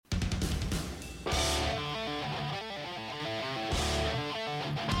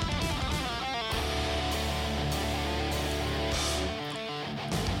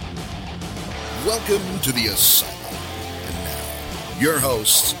Welcome to the Asylum. And now, your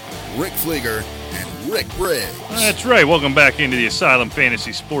hosts, Rick Fleeger and Rick Briggs. That's right. Welcome back into the Asylum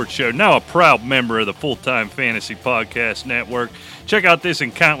Fantasy Sports Show. Now a proud member of the Full-Time Fantasy Podcast Network. Check out this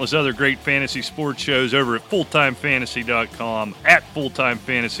and countless other great fantasy sports shows over at fulltimefantasy.com, at Fulltime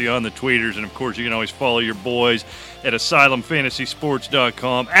Fantasy on the tweeters, and of course you can always follow your boys at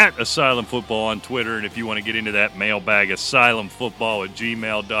asylumfantasysports.com, at Asylum Football on Twitter, and if you want to get into that mailbag,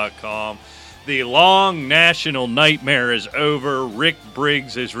 asylumfootball@gmail.com. The long national nightmare is over. Rick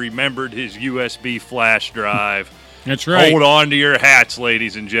Briggs has remembered his USB flash drive. That's right. Hold on to your hats,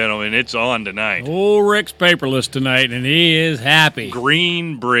 ladies and gentlemen. It's on tonight. Old Rick's paperless tonight, and he is happy.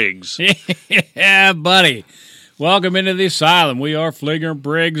 Green Briggs. Yeah, buddy. Welcome into the Asylum. We are Fleeger and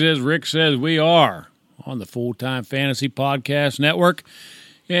Briggs, as Rick says we are, on the Full-Time Fantasy Podcast Network.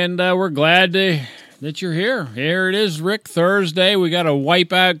 And we're glad that you're here. Here it is, Rick, Thursday. We got a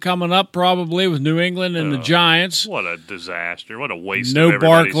wipeout coming up probably with New England and the Giants. What a disaster. What a waste No of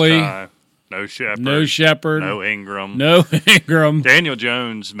everybody's Barkley. time. No Shepard. No Shepard. No Ingram. No Ingram. Daniel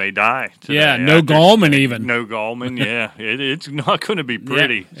Jones may die today. Yeah, no Gallman even. No Gallman, yeah. It's not going to be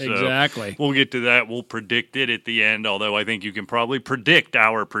pretty. Yeah, exactly. So we'll get to that. We'll predict it at the end, although I think you can probably predict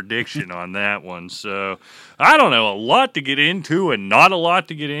our prediction on that one. So I don't know. A lot to get into and not a lot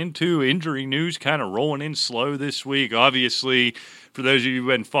to get into. Injury news kind of rolling in slow this week. Obviously, for those of you who've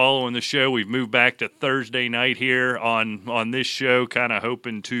been following the show, we've moved back to Thursday night here on this show, kind of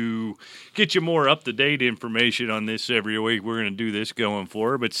hoping to get you more up-to-date information on this every week. We're going to do this going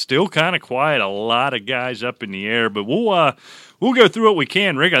forward, but still kind of quiet. A lot of guys up in the air, but we'll go through what we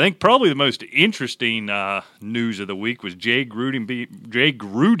can, Rick. I think probably the most interesting news of the week was Jay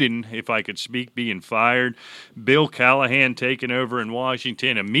Gruden, if I could speak, being fired. Bill Callahan taking over in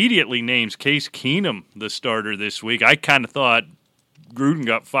Washington. Immediately names Case Keenum the starter this week. I kind of thought Gruden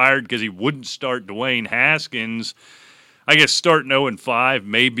got fired because he wouldn't start Dwayne Haskins. I guess starting 0-5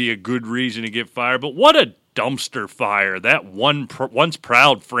 may be a good reason to get fired, but what a dumpster fire that once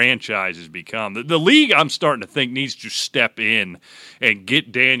proud franchise has become. The league, I'm starting to think, needs to step in and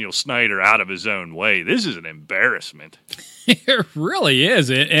get Daniel Snyder out of his own way. This is an embarrassment. It really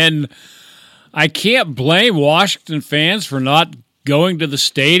is. And I can't blame Washington fans for not going to the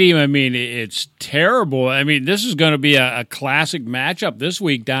stadium. I mean, it's terrible. I mean, this is going to be a classic matchup this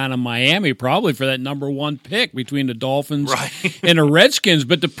week down in Miami, probably for that number one pick between the Dolphins and the Redskins.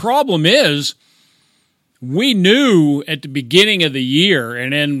 But the problem is, we knew at the beginning of the year,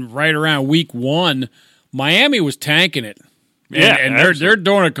 and then right around week one, Miami was tanking it. And they're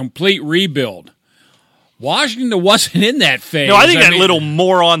doing a complete rebuild. Washington wasn't in that phase. No, I think that little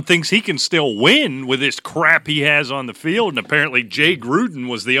moron thinks he can still win with this crap he has on the field, and apparently Jay Gruden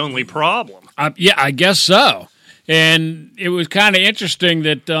was the only problem. Yeah, I guess so. And it was kind of interesting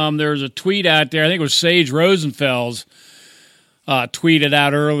that there was a tweet out there, I think it was Sage Rosenfels, tweeted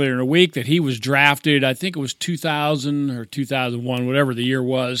out earlier in the week that he was drafted, I think it was 2000 or 2001, whatever the year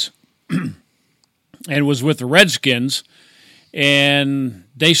was, and was with the Redskins, and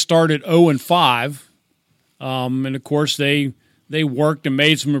they started 0-5. And, of course, they worked and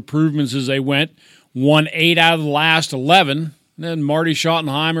made some improvements as they went, won 8 out of the last 11. And then Marty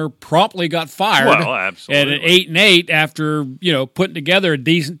Schottenheimer promptly got fired at an 8-8 after, putting together a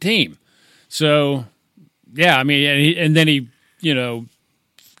decent team. So, yeah, I mean, and then he,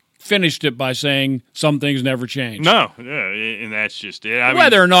 finished it by saying some things never change. No, and that's just it.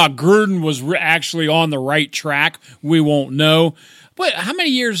 Whether or not Gruden was actually on the right track, we won't know. But how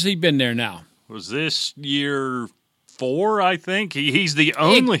many years has he been there now? Was this year 4, I think? He's the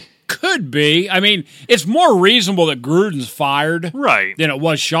only... It could be. I mean, it's more reasonable that Gruden's fired than it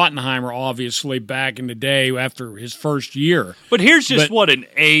was Schottenheimer, obviously, back in the day after his first year. But here's what an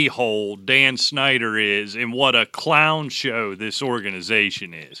a-hole Dan Snyder is and what a clown show this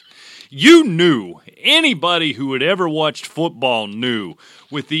organization is. You knew, anybody who had ever watched football knew,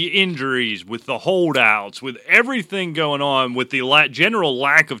 with the injuries, with the holdouts, with everything going on, with the general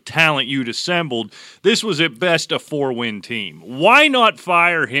lack of talent you'd assembled, this was at best a 4-win team. Why not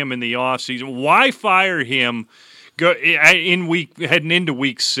fire him in the offseason? Why fire him heading into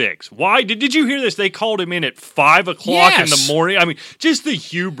week 6? Why did you hear this? They called him in at 5 o'clock in the morning. I mean, just the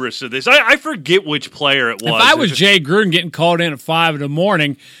hubris of this. I forget which player it was. If I was Jay Gruden getting called in at 5 in the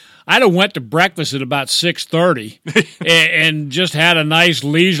morning, I'd have went to breakfast at about 6:30 and just had a nice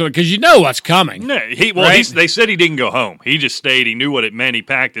leisure because you know what's coming. No, they said he didn't go home. He just stayed. He knew what it meant. He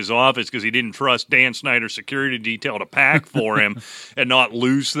packed his office because he didn't trust Dan Snyder's security detail to pack for him and not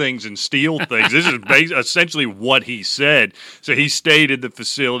lose things and steal things. This is essentially what he said. So he stayed at the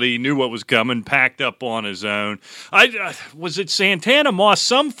facility, knew what was coming, packed up on his own. Was it Santana Moss,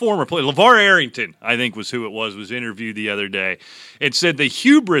 some former player, LeVar Arrington, I think was who it was interviewed the other day, and said the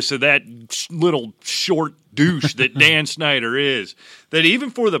hubris of that little short douche that Dan Snyder is, that even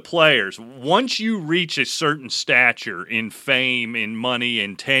for the players, once you reach a certain stature in fame, in money,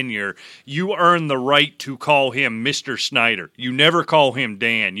 in tenure, you earn the right to call him Mr. Snyder. You never call him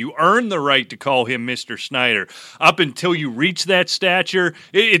Dan. You earn the right to call him Mr. Snyder. Up until you reach that stature,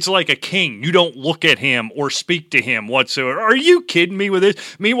 it's like a king. You don't look at him or speak to him whatsoever. Are you kidding me with this?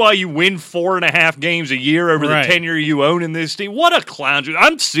 Meanwhile, you win 4.5 games a year over the tenure you own in this team. What a clown.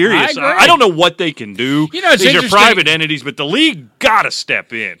 I'm serious. I don't know what they can do. These are private entities, but the league got to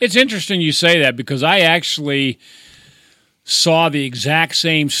step in. It's interesting you say that because I actually saw the exact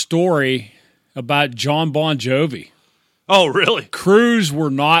same story about John Bon Jovi. Oh, really? Crews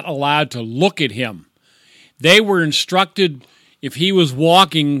were not allowed to look at him. They were instructed, if he was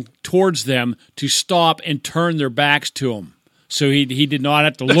walking towards them, to stop and turn their backs to him. So he did not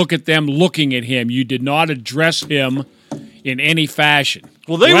have to look at them looking at him. You did not address him in any fashion.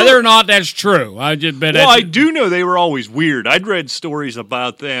 Whether or not that's true. I do know they were always weird. I'd read stories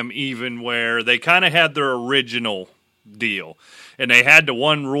about them even where they kind of had their original deal. And they had the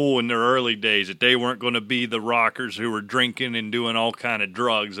one rule in their early days that they weren't going to be the rockers who were drinking and doing all kind of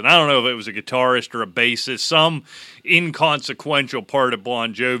drugs. And I don't know if it was a guitarist or a bassist. Some inconsequential part of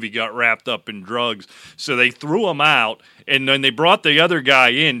Bon Jovi got wrapped up in drugs. So they threw him out, and then they brought the other guy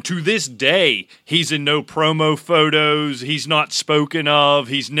in. To this day, he's in no promo photos. He's not spoken of.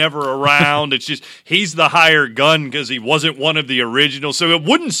 He's never around. It's just he's the hired gun because he wasn't one of the originals. So it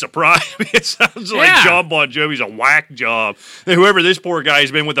wouldn't surprise me. It sounds like John Bon Jovi's a whack job. Whoever this poor guy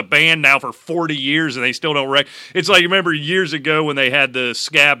has been with a band now for 40 years and they still don't It's like, you remember years ago when they had the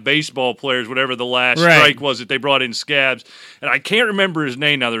scab baseball players, whatever the last strike was that they brought in scabs. And I can't remember his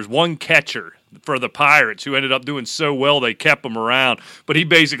name now. There's one catcher for the Pirates who ended up doing so well they kept him around. But he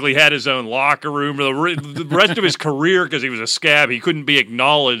basically had his own locker room for the rest of his career because he was a scab. He couldn't be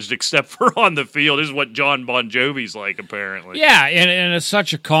acknowledged except for on the field. This is what John Bon Jovi's like, apparently. Yeah, and it's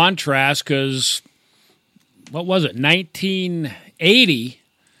such a contrast because, what was it, 1980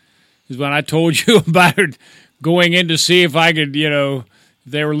 is when I told you about going in to see if I could,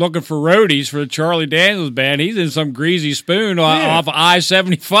 they were looking for roadies for the Charlie Daniels band. He's in some greasy spoon off of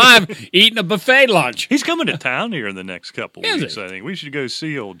I-75 eating a buffet lunch. He's coming to town here in the next couple weeks, I think. We should go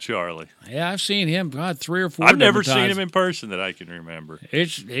see old Charlie. Yeah, I've seen him, 3 or 4 I've never times. seen him in person that I can remember.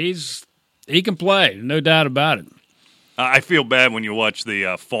 He can play, no doubt about it. I feel bad when you watch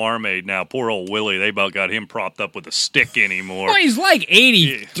the Farm Aid now. Poor old Willie, they about got him propped up with a stick anymore. Well, he's like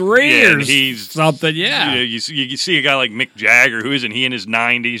 83 or something, You see a guy like Mick Jagger, who isn't he in his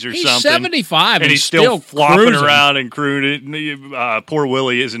 90s or he's something? 75 and he's still flopping cruising around and crooning. Poor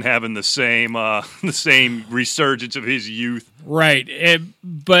Willie isn't having the same resurgence of his youth. Right,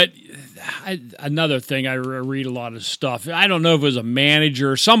 but another thing, I read a lot of stuff. I don't know if it was a manager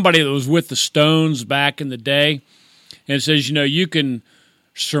or somebody that was with the Stones back in the day. And it says, you can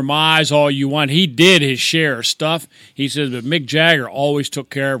surmise all you want. He did his share of stuff. He says, but Mick Jagger always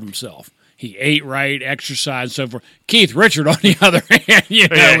took care of himself. He ate right, exercised, so forth. Keith Richard, on the other hand,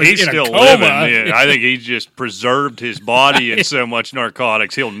 he's still living. Yeah, I think he just preserved his body in so much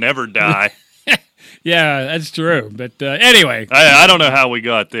narcotics, he'll never die. Yeah, that's true. But anyway. I don't know how we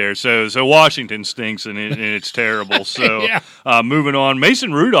got there. So Washington stinks, and it's terrible. So moving on.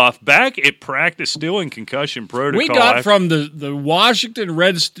 Mason Rudolph back at practice, still in concussion protocol. We got from the Washington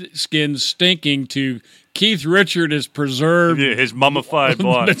Redskins stinking to Keith Richard is preserved. Yeah, his mummified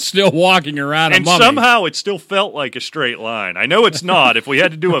body. But still walking around and somehow it still felt like a straight line. I know it's not. If we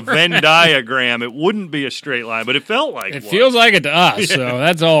had to do a Venn diagram, it wouldn't be a straight line, but it felt like it. Feels like it to us, so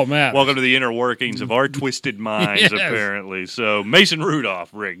that's all that matters. Welcome to the inner workings of our twisted minds, yes. Apparently. So Mason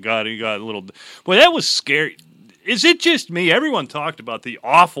Rudolph, Rick, he got a little... Boy, that was scary. Is it just me? Everyone talked about the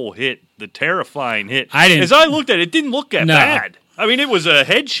awful hit, the terrifying hit. As I looked at it, it didn't look that bad. I mean, it was a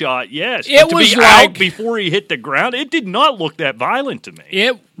headshot, yes. It was to be out before he hit the ground, it did not look that violent to me.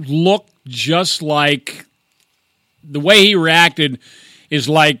 It looked just like the way he reacted is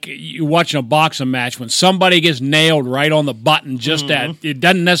like you watching a boxing match when somebody gets nailed right on the button. Just that it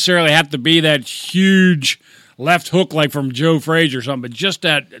doesn't necessarily have to be that huge left hook like from Joe Frazier or something, but just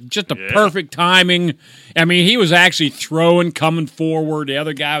the perfect timing. I mean, he was actually throwing, coming forward. The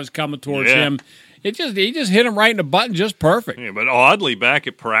other guy was coming towards him. He just hit him right in the button, just perfect. Yeah, but oddly, back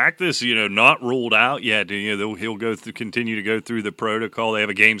at practice, not ruled out yet. He'll continue to go through the protocol. They have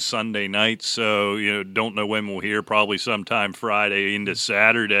a game Sunday night, so don't know when we'll hear. Probably sometime Friday into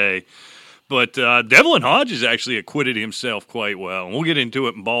Saturday. But Devlin Hodges actually acquitted himself quite well. And we'll get into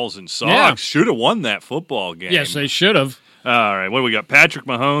it in balls and socks. Yeah. Should have won that football game. Yes, they should have. All right, what do we got? Patrick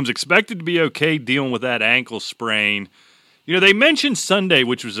Mahomes expected to be okay dealing with that ankle sprain. They mentioned Sunday,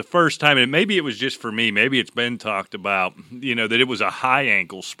 which was the first time, and maybe it was just for me, maybe it's been talked about, that it was a high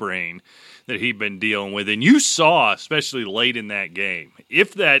ankle sprain that he'd been dealing with. And you saw, especially late in that game,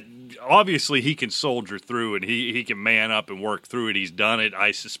 obviously he can soldier through and he can man up and work through it. He's done it.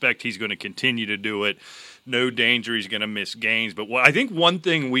 I suspect he's going to continue to do it. No danger he's going to miss games. But I think one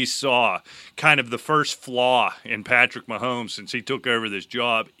thing we saw, kind of the first flaw in Patrick Mahomes since he took over this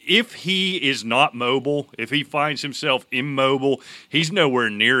job, if he is not mobile, if he finds himself immobile, he's nowhere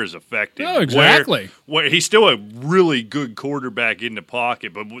near as effective. Oh, exactly. Where he's still a really good quarterback in the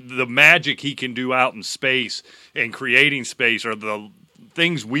pocket, but the magic he can do out in space and creating space are the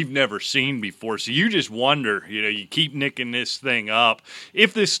things we've never seen before. So you just wonder, you keep nicking this thing up,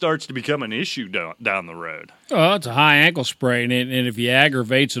 if this starts to become an issue down the road. Oh, it's a high ankle sprain, and if he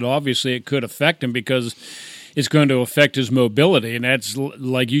aggravates it, obviously it could affect him because it's going to affect his mobility, and that's,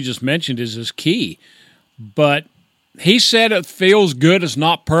 like you just mentioned, is his key. But he said it feels good. It's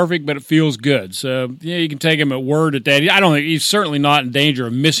not perfect, but it feels good. So, you can take him at word at that. I don't think he's certainly not in danger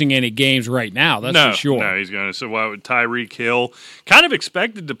of missing any games right now. That's for sure. No, he's going to. So, Tyreek Hill kind of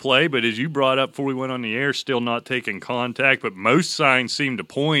expected to play, but as you brought up before we went on the air, still not taking contact. But most signs seem to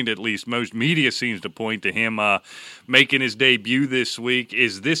point, at least most media seems to point to him making his debut this week.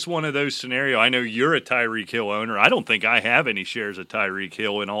 Is this one of those scenarios? I know you're a Tyreek Hill owner. I don't think I have any shares of Tyreek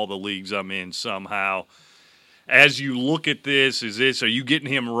Hill in all the leagues I'm in somehow. As you look at this, are you getting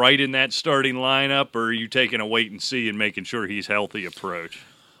him right in that starting lineup, or are you taking a wait and see and making sure he's healthy approach?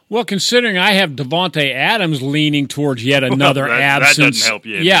 Well, considering I have Davante Adams leaning towards yet another absence, that doesn't help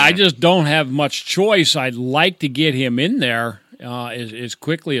you. Yeah, I just don't have much choice. I'd like to get him in there as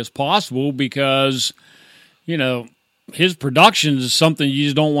quickly as possible because, his production is something you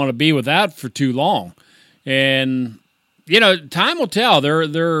just don't want to be without for too long. And, time will tell.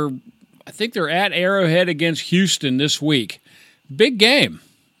 I think they're at Arrowhead against Houston this week. Big game.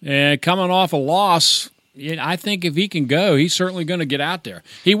 And coming off a loss, I think if he can go, he's certainly going to get out there.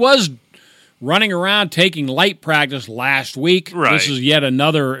 He was running around taking light practice last week. Right. This is yet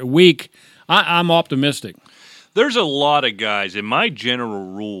another week. I'm optimistic. There's a lot of guys, and my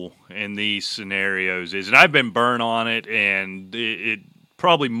general rule in these scenarios is, and I've been burnt on it, and it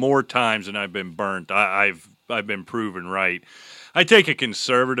probably more times than I've been burnt. I've been proven right. I take a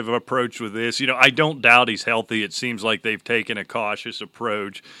conservative approach with this. I don't doubt he's healthy. It seems like they've taken a cautious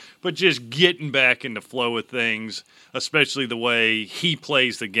approach. But just getting back in the flow of things, especially the way he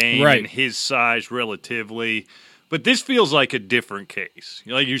plays the game and his size relatively. But this feels like a different case.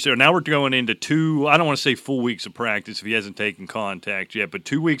 Like you said, now we're going into I don't want to say full weeks of practice if he hasn't taken contact yet, but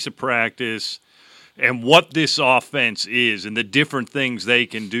 2 weeks of practice. And what this offense is and the different things they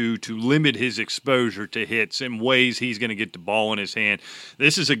can do to limit his exposure to hits and ways he's going to get the ball in his hand.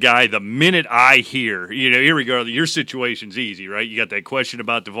 This is a guy, the minute I hear, here we go, your situation's easy, right? You got that question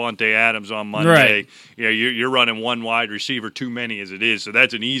about Davante Adams on Monday. Right. You're running one wide receiver too many as it is, so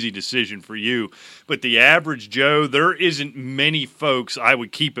that's an easy decision for you. But the average Joe, there isn't many folks I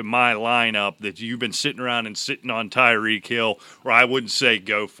would keep in my lineup that you've been sitting around and sitting on Tyreek Hill where I wouldn't say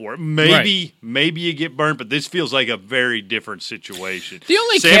go for it. Maybe you get burnt, but this feels like a very different situation. The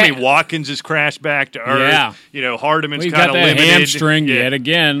only Sammy Watkins has crashed back to earth. Yeah. Hardman's kind of limited. Hamstring yet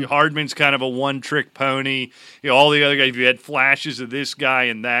again. Hardman's kind of a one-trick pony. All the other guys, you had flashes of this guy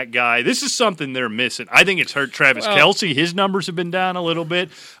and that guy. This is something they're missing. I think it's hurt Travis Kelce. His numbers have been down a little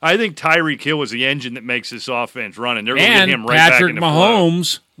bit. I think Tyreek Hill is the engine that makes this offense running. They're going to get him right back in the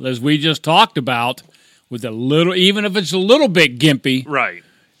Mahomes, flow. As we just talked about, with a little, even if it's a little bit gimpy, right,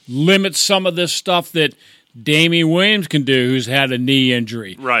 limits some of this stuff that Damian Williams can do, who's had a knee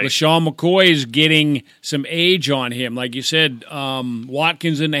injury. Right. LaShawn McCoy is getting some age on him. Like you said,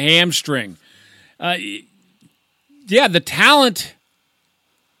 Watkins in the hamstring. The talent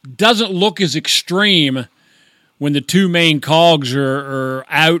doesn't look as extreme when the two main cogs are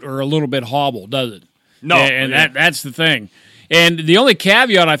out or a little bit hobbled, does it? No. That's the thing. And the only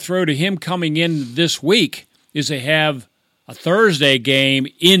caveat I throw to him coming in this week is they have a Thursday game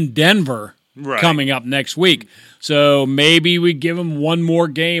in Denver coming up next week. So maybe we give him one more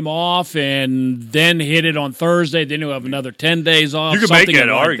game off and then hit it on Thursday. Then he'll have another 10 days off. You could make that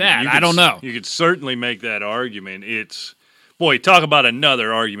argument. I don't know. You could certainly make that argument. Boy, talk about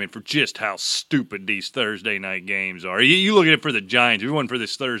another argument for just how stupid these Thursday night games are. You look at it for the Giants. If it wasn't for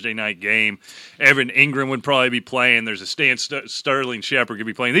this Thursday night game, Evan Ingram would probably be playing. There's a Stan Sterling Shepard could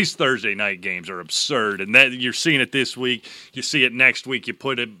be playing. These Thursday night games are absurd, and that you're seeing it this week. You see it next week. You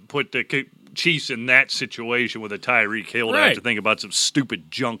put the Chiefs in that situation with a Tyreek Hill to have to think about some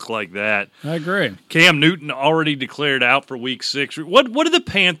stupid junk like that. I agree. Cam Newton already declared out for Week 6. What do the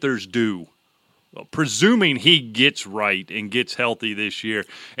Panthers do? Presuming he gets right and gets healthy this year,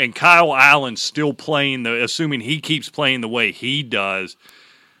 and Kyle Allen still playing, assuming he keeps playing the way he does,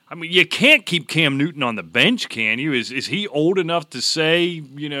 I mean, you can't keep Cam Newton on the bench, can you? Is he old enough to say,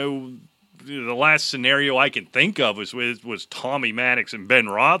 the last scenario I can think of was Tommy Maddox and Ben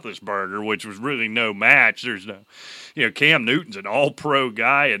Roethlisberger, which was really no match. There's no, Cam Newton's an all-pro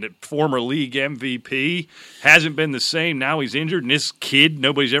guy and a former league MVP. Hasn't been the same. Now he's injured, and this kid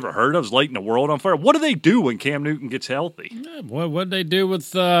nobody's ever heard of is lighting the world on fire. What do they do when Cam Newton gets healthy? What did they do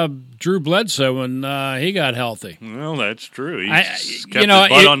with Drew Bledsoe when he got healthy? Well, that's true. He's kept his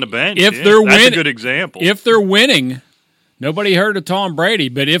butt on the bench. That's a good example. If they're winning, nobody heard of Tom Brady,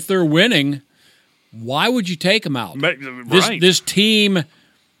 but if they're winning, why would you take him out? Right. This team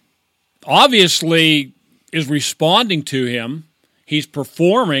obviously is responding to him. He's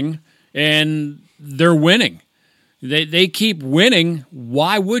performing, and they're winning. They keep winning.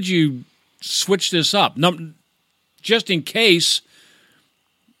 Why would you switch this up? Just in case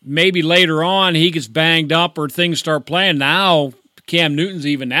maybe later on he gets banged up or things start playing. Now Cam Newton's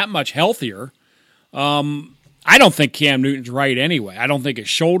even that much healthier. I don't think Cam Newton's right anyway. I don't think his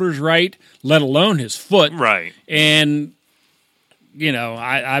shoulder's right, let alone his foot. Right. And,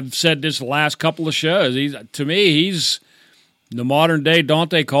 I've said this the last couple of shows. To me, he's the modern day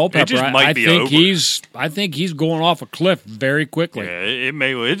Dante Culpepper. It just might be over. I think he's going off a cliff very quickly. Yeah, it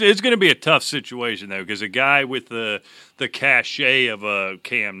may. It's going to be a tough situation though, because a guy with the cachet of a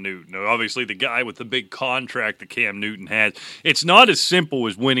Cam Newton, obviously the guy with the big contract that Cam Newton has, it's not as simple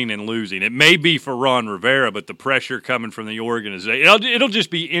as winning and losing. It may be for Ron Rivera, but the pressure coming from the organization, it'll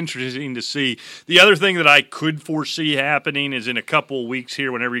just be interesting to see. The other thing that I could foresee happening is in a couple of weeks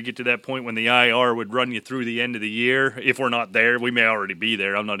here, whenever you get to that point when the IR would run you through the end of the year, if we're not there, we may already be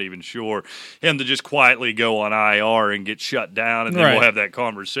there, I'm not even sure, him to just quietly go on IR and get shut down, and then we'll have that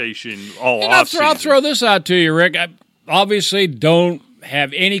conversation all offseason. I'll throw this out to you, Rick. I obviously don't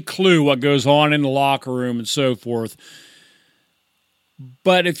have any clue what goes on in the locker room and so forth.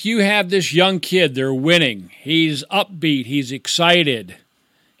 But if you have this young kid, they're winning, he's upbeat, he's excited,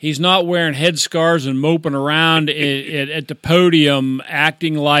 he's not wearing headscarves and moping around at the podium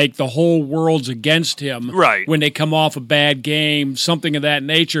acting like the whole world's against him when they come off a bad game, something of that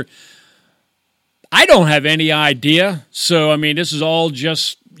nature. I don't have any idea. So, I mean, this is all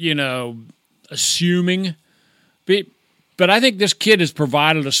just, assuming. But I think this kid has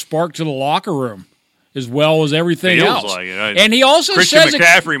provided a spark to the locker room as well as everything else. Like it. And he also Christian says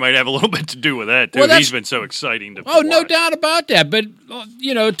McCaffery might have a little bit to do with that, too. Well, he's been so exciting to watch. No doubt about that. But,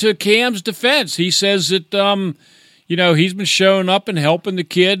 to Cam's defense, he says that, he's been showing up and helping the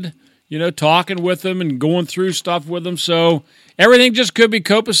kid, talking with him and going through stuff with him. So everything just could be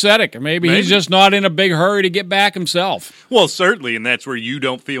copacetic. Maybe he's just not in a big hurry to get back himself. Well, certainly, and that's where you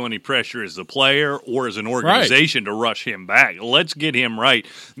don't feel any pressure as a player or as an organization to rush him back. Let's get him right.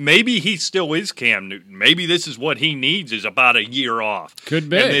 Maybe he still is Cam Newton. Maybe this is what he needs is about a year off. Could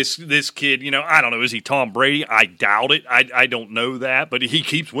be. And this kid, I don't know, is he Tom Brady? I doubt it. I don't know that, but he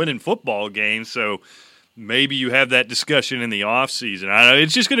keeps winning football games, so maybe you have that discussion in the offseason. I know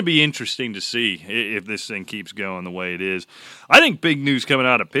it's just going to be interesting to see if this thing keeps going the way it is. I think big news coming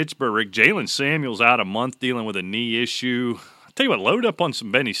out of Pittsburgh, Rick. Jalen Samuel's out a month dealing with a knee issue. I'll tell you what, load up on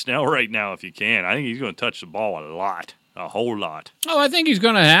some Benny Snell right now if you can. I think he's going to touch the ball a whole lot. Oh, I think he's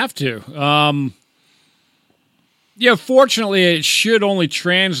going to have to. Fortunately, it should only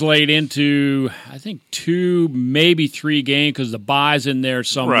translate into, I think, 2, maybe 3 games because the bye's in there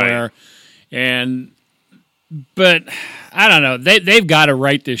somewhere. Right. But I don't know. They've got to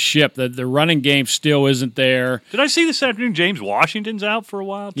right this ship. The running game still isn't there. Did I see this afternoon James Washington's out for a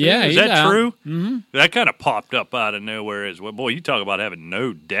while, too? Yeah, is that out. true? Mm-hmm. That kind of popped up out of nowhere as well. Boy, you talk about having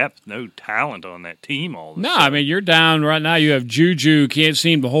no depth, no talent on that team all the time. No, I mean, you're down right now. You have Juju, can't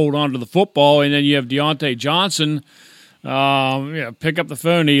seem to hold on to the football, and then you have Deontay Johnson, Pick up the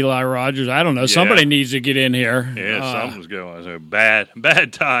phone, Eli Rogers. I don't know. Somebody needs to get in here. Yeah, something's going on. So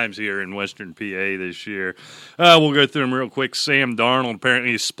bad times here in Western PA this year. We'll go through them real quick. Sam Darnold,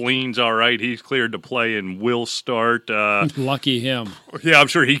 apparently his spleen's all right. He's cleared to play and will start. Lucky him. Yeah, I'm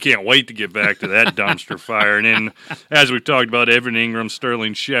sure he can't wait to get back to that dumpster fire. And then, as we've talked about, Evan Ingram,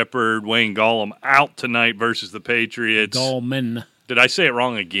 Sterling Shepard, Wayne Gallum out tonight versus the Patriots. Gallman. Did I say it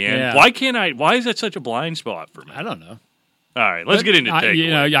wrong again? Yeah. Why is that such a blind spot for me? I don't know. All right, let's get into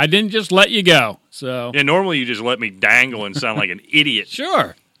takeaways. I didn't just let you go. So yeah, normally you just let me dangle and sound like an idiot.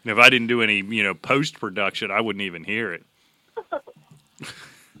 Sure. If I didn't do any, post production, I wouldn't even hear it.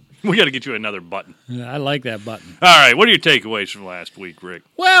 We got to get you another button. I like that button. All right, what are your takeaways from last week, Rick?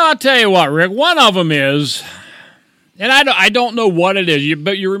 Well, I'll tell you what, Rick. One of them is, and I don't know what it is,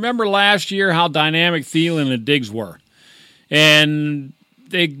 but you remember last year how dynamic Thielen and Diggs were, and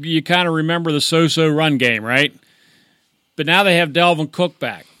you kind of remember the so-so run game, right? But now they have Dalvin Cook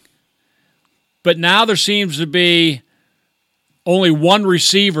back. But now there seems to be only one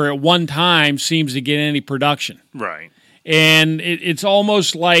receiver at one time seems to get any production. Right. And it's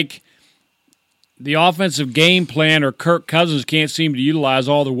almost like the offensive game plan or Kirk Cousins can't seem to utilize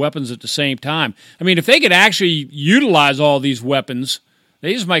all their weapons at the same time. I mean, if they could actually utilize all these weapons,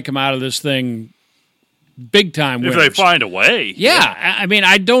 they just might come out of this thing big-time winners. If they find a way. Yeah. I mean,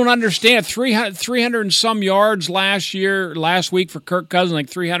 I don't understand. 300 and some yards last week for Kirk Cousins, like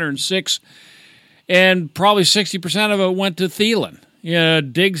 306, and probably 60% of it went to Thielen.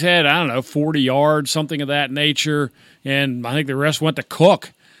 Diggs had, 40 yards, something of that nature, and I think the rest went to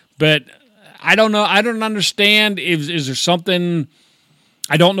Cook. But I don't know. I don't understand. Is there something –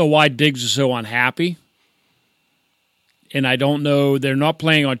 I don't know why Diggs is so unhappy. And I don't know, they're not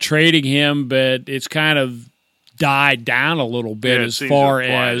planning on trading him, but it's kind of died down a little bit as far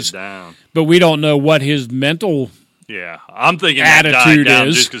as. But we don't know what his mental I'm thinking attitude that died down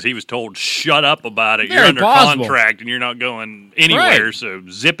is. just because he was told, shut up about it. Very You're under possible. contract and you're not going anywhere, Right. So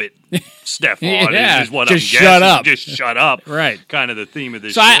zip it, Stephon, is what just I'm shut guessing. up. Just shut up. Right. Kind of the theme of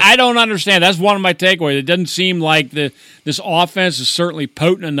this So show. I don't understand. That's one of my takeaways. It doesn't seem like this offense is certainly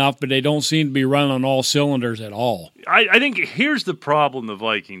potent enough, but they don't seem to be running on all cylinders at all. I think here's the problem the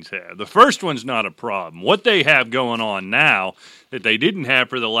Vikings have. The first one's not a problem. What they have going on now that they didn't have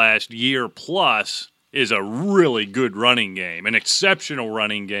for the last year plus is a really good running game, an exceptional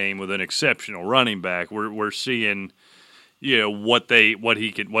running game with an exceptional running back. We're seeing, what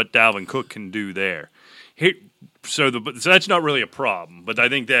Dalvin Cook can do there. So that's not really a problem, but I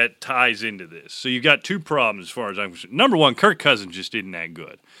think that ties into this. So you got two problems as far as I'm concerned. Number one, Kirk Cousins just isn't that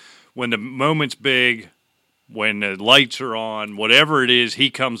good. When the moment's big, when the lights are on, whatever it is, he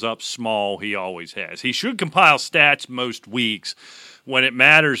comes up small. He always has. He should compile stats most weeks. When it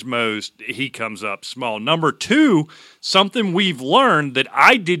matters most, he comes up small. Number two, something we've learned that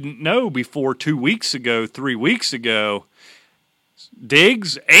I didn't know before 3 weeks ago,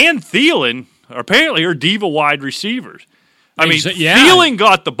 Diggs and Thielen apparently are diva wide receivers. I mean, Thielen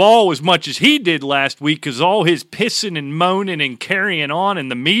got the ball as much as he did last week because all his pissing and moaning and carrying on in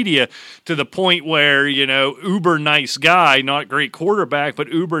the media to the point where, uber nice guy, not great quarterback, but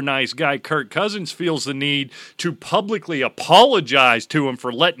uber nice guy Kirk Cousins feels the need to publicly apologize to him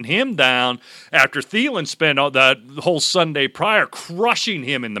for letting him down after Thielen spent all that whole Sunday prior crushing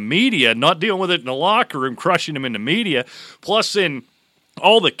him in the media, not dealing with it in the locker room, crushing him in the media, plus in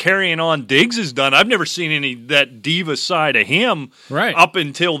all the carrying on Diggs has done. I've never seen any of that diva side of him up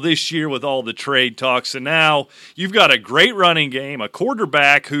until this year with all the trade talks. And now you've got a great running game, a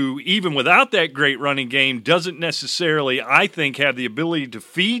quarterback who, even without that great running game, doesn't necessarily, I think, have the ability to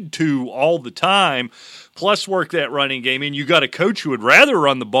feed to all the time, plus work that running game. And you got a coach who would rather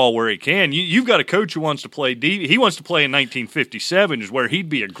run the ball where he can. You've got a coach who wants to play diva. He wants to play in 1957 is where he'd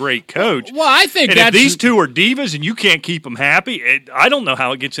be a great coach. Well, I think if these two are divas and you can't keep them happy, I don't know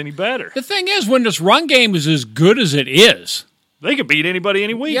how it gets any better. The thing is, when this run game is as good as it is, they could beat anybody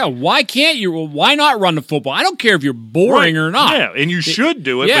any week. Yeah, why can't you? Why not run the football? I don't care if you're boring or not. Yeah, and you should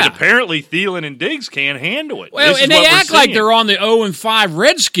do it, but apparently Thielen and Diggs can't handle it. Well, and they act like they're on the 0-5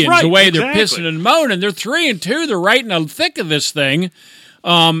 Redskins the way they're pissing and moaning. They're 3-2. They're right in the thick of this thing.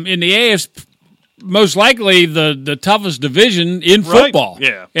 In the AFC, most likely the toughest division in football.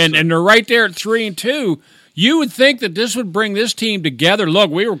 Yeah, and they're right there at 3-2. You would think that this would bring this team together. Look,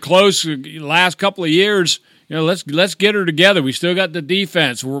 we were close the last couple of years. Let's get her together. We still got the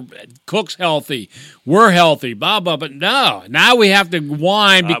defense. Cook's healthy. We're healthy. Blah, blah. But no, now we have to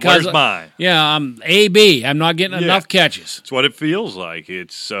whine because where's mine? I'm AB. I'm not getting enough catches. It's what it feels like.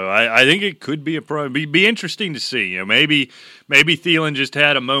 I think it could be a problem. Be interesting to see. Maybe Maybe Thielen just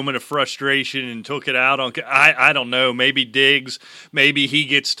had a moment of frustration and took it out on. I don't know. Maybe Diggs. Maybe he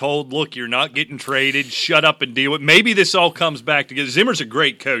gets told, "Look, you're not getting traded. Shut up and deal with." Maybe this all comes back together. Zimmer's a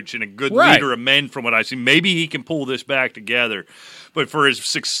great coach and a good leader of men, from what I see. Maybe he can pull this back together. But for as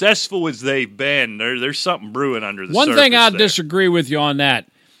successful as they've been, there's something brewing under the surface. One thing I'll there. disagree with you on that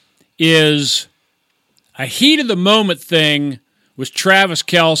is a heat of the moment thing was Travis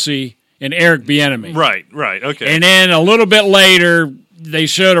Kelce and Eric Bieniemy. Right, okay. And then a little bit later, they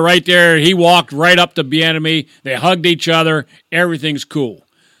showed it right there. He walked right up to Bieniemy. They hugged each other. Everything's cool.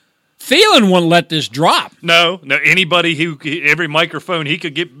 Thielen wouldn't let this drop. No. Anybody every microphone he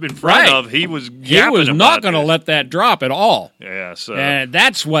could get in front of, he was yapping He was not going to this. let that drop at all. Yeah, so. And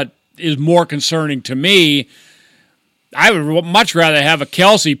that's what is more concerning to me. I would much rather have a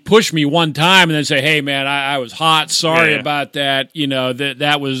Kelce push me one time and then say, "Hey, man, I was hot. Sorry about that. You know,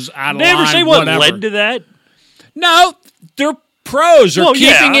 that was out of line." Never say what led to that. No, they're pros. They're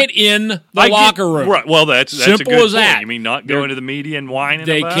keeping it in the locker room. Right. Well, that's simple a good as that. Point. You mean not going to the media and whining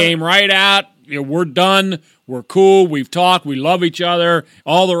They about came it? right out. We're done. We're cool. We've talked. We love each other.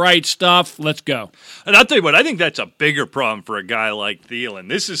 All the right stuff. Let's go. And I'll tell you what, I think that's a bigger problem for a guy like Thielen.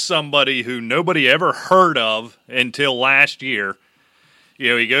 This is somebody who nobody ever heard of until last year. You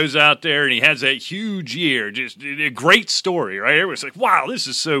know, he goes out there and he has that huge year. Just a great story, right? Everyone's like, wow, this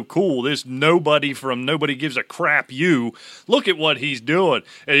is so cool. This nobody gives a crap you. Look at what he's doing.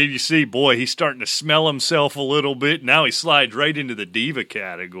 And you see, boy, he's starting to smell himself a little bit. Now he slides right into the diva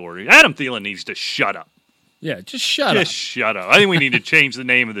category. Adam Thielen needs to shut up. Yeah, just shut up. Just shut up. I think we need to change the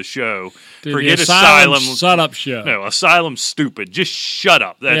name of the show. To Forget the Asylum. Shut up show. No, Asylum stupid. Just shut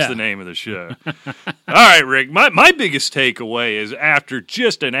up. That's the name of the show. All right, Rick. My biggest takeaway is after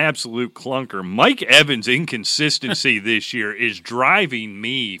just an absolute clunker, Mike Evans' inconsistency this year is driving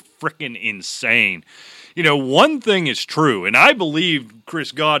me freaking insane. You know, one thing is true, and I believe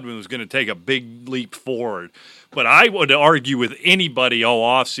Chris Godwin was going to take a big leap forward. But I would argue with anybody all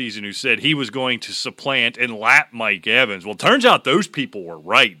offseason who said he was going to supplant and lap Mike Evans. Well, turns out those people were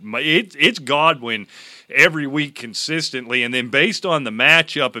right. It's Godwin every week consistently, and then based on the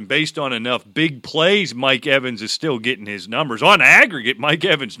matchup and based on enough big plays, Mike Evans is still getting his numbers. On aggregate, Mike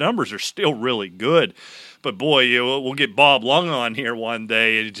Evans' numbers are still really good. But, boy, we'll get Bob Lung on here one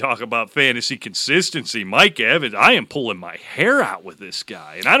day and talk about fantasy consistency. Mike Evans, I am pulling my hair out with this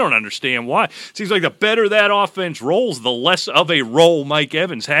guy, and I don't understand why. It seems like the better that offense rolls, the less of a role Mike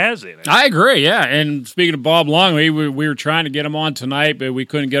Evans has in it. I agree, yeah. And speaking of Bob Long, we were trying to get him on tonight, but we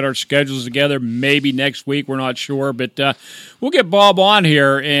couldn't get our schedules together. Maybe next week, we're not sure. But we'll get Bob on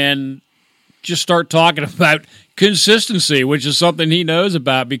here and just start talking about consistency, which is something he knows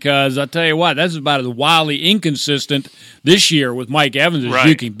about, because I'll tell you what, that's about as wildly inconsistent this year with Mike Evans as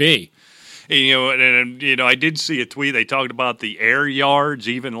you can be. And I did see a tweet. They talked about the air yards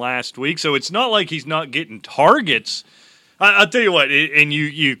even last week, so it's not like he's not getting targets. I'll tell you what, and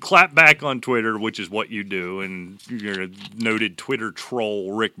you clap back on Twitter, which is what you do, and you're a noted Twitter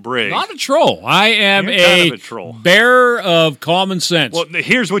troll, Rick Briggs. Not a troll. I am kind of a troll. Bearer of common sense. Well,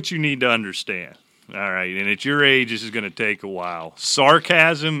 here's what you need to understand. All right, and at your age, this is going to take a while.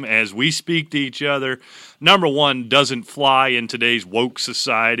 Sarcasm, as we speak to each other, number one, doesn't fly in today's woke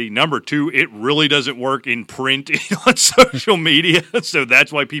society. Number two, it really doesn't work in print on social media, so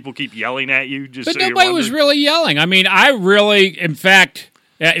that's why people keep yelling at you. But nobody was really yelling. I mean, in fact,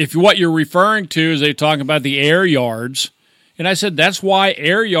 if what you're referring to is they're talking about the air yards, and I said that's why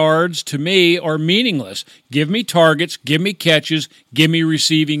air yards to me are meaningless. Give me targets, give me catches, give me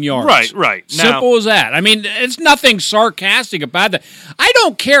receiving yards. Right. Simple as that. I mean, it's nothing sarcastic about that. I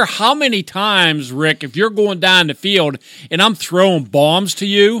don't care how many times, Rick, if you're going down the field and I'm throwing bombs to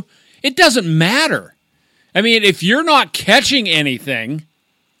you, it doesn't matter. I mean, if you're not catching anything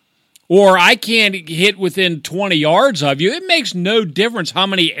or I can't hit within 20 yards of you, it makes no difference how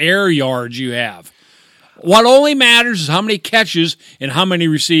many air yards you have. What only matters is how many catches and how many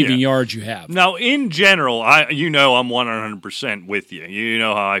receiving yards you have. Now, in general, I'm 100% with you. You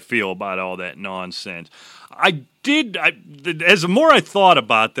know how I feel about all that nonsense. As the more I thought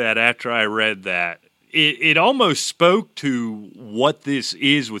about that after I read that, it almost spoke to what this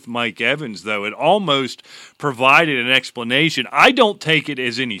is with Mike Evans, though. It almost provided an explanation. I don't take it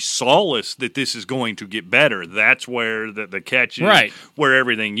as any solace that this is going to get better. That's where the catch is, where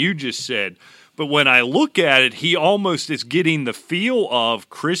everything you just said. But when I look at it, he almost is getting the feel of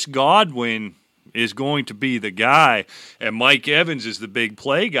Chris Godwin is going to be the guy, and Mike Evans is the big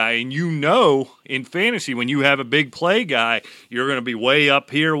play guy. And in fantasy, when you have a big play guy, you're going to be way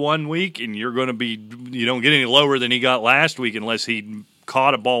up here one week, and you don't get any lower than he got last week unless he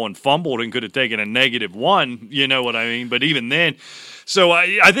caught a ball and fumbled and could have taken a -1, you know what I mean? But even then, so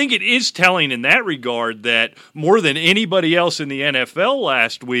I think it is telling in that regard that more than anybody else in the NFL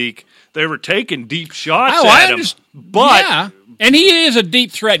last week, they were taking deep shots at him. But yeah. And he is a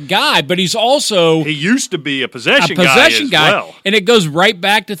deep threat guy, but he's also he used to be a possession guy as well. And it goes right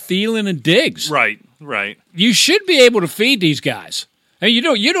back to Thielen and Diggs. Right. You should be able to feed these guys. I mean,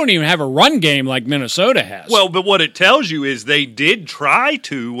 you don't even have a run game like Minnesota has. Well, but what it tells you is they did try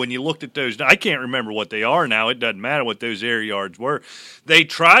to, when you looked at those, I can't remember what they are now. It doesn't matter what those air yards were. They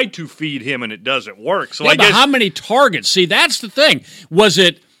tried to feed him, and it doesn't work. So yeah, I guess, but how many targets? See, that's the thing. Was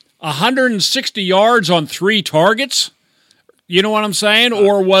it 160 yards on 3 targets? You know what I'm saying?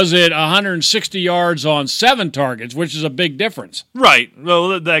 Or was it 160 yards on 7 targets, which is a big difference? Right.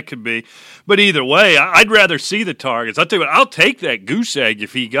 Well, that could be. But either way, I'd rather see the targets. I'll tell you what, I'll take that goose egg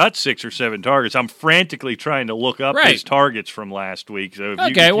if he got 6 or 7 targets. I'm frantically trying to look up his targets from last week. So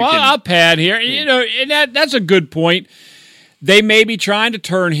I'll pad here. You know, and that's a good point. They may be trying to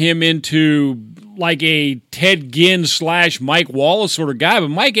turn him into like a Ted Ginn / Mike Wallace sort of guy, but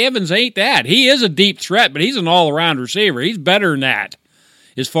Mike Evans ain't that. He is a deep threat, but he's an all-around receiver. He's better than that,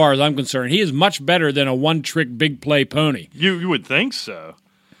 as far as I'm concerned. He is much better than a one-trick big play pony. You would think so.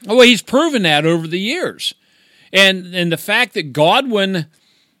 Well, he's proven that over the years. And the fact that Godwin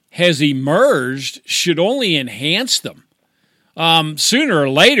has emerged should only enhance them. Sooner or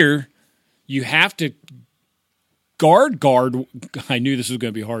later, you have to guard. I knew this was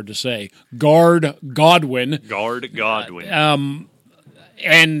going to be hard to say. Guard Godwin.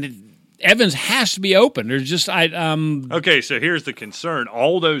 And Evans has to be open. There's just Okay, so here's the concern.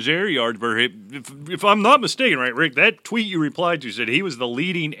 All those air yards were, if I'm not mistaken, right, Rick, that tweet you replied to said he was the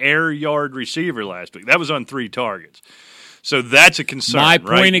leading air yard receiver last week. That was on 3 targets. So that's a concern. My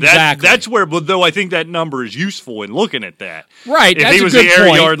point exactly. That's where, though I think that number is useful in looking at that. Right. If that's he was a good the air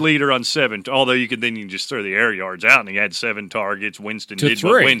point. yard leader on 7, although you can just throw the air yards out, and he had 7 targets. Winston did 3.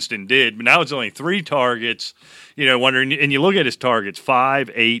 what Winston did, but now it's only 3 targets. You know, wondering, and you look at his targets: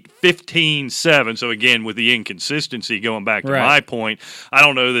 5, 8, 15, 7. So again, with the inconsistency, going back to my point, I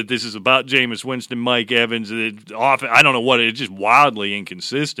don't know that this is about Jameis Winston, Mike Evans. I don't know what it's just wildly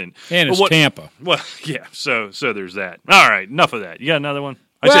inconsistent. And it's Tampa. Well, yeah. So there's that. All right, enough of that. You got another one?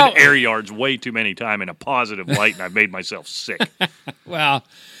 I said air yards way too many times in a positive light, and I've made myself sick. Well,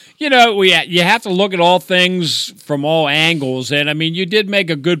 you know, you have to look at all things from all angles, and I mean, you did make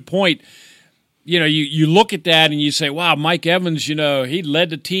a good point. You know, you look at that and you say, wow, Mike Evans, you know, he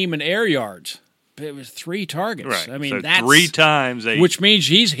led the team in air yards. But it was 3 targets. Right. I mean, so that's 3 times. Which means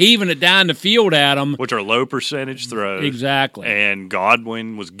he's heaving it down the field at him. Which are low percentage throws. Exactly. And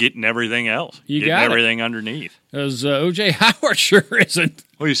Godwin was getting everything else. Getting everything underneath. Because O.J. Howard sure isn't.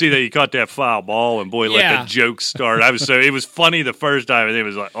 Well, you see that he caught that foul ball, and boy, let the jokes start. It was funny the first time, and it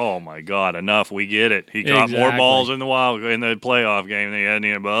was like, oh my God, enough, we get it. He caught more balls in the playoff game than he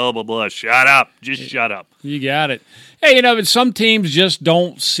had, blah blah blah. Shut up, just shut up. You got it. Hey, you know, but some teams just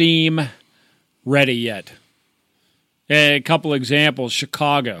don't seem ready yet. A couple examples: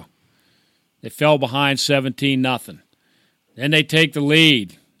 Chicago, they fell behind 17-0. Then they take the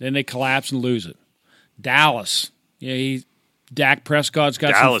lead, then they collapse and lose it. Dallas, Dak Prescott's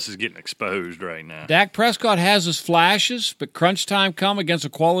got Dallas is getting exposed right now. Dak Prescott has his flashes, but crunch time come against a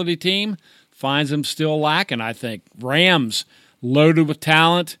quality team, finds him still lacking, I think. Rams, loaded with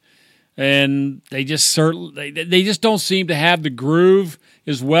talent, and they just don't seem to have the groove,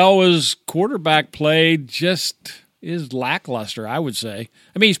 as well as quarterback play just is lackluster, I would say.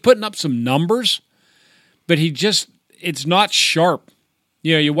 I mean, he's putting up some numbers, but it's not sharp.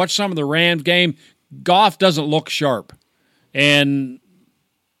 You know, you watch some of the Rams game, Goff doesn't look sharp. And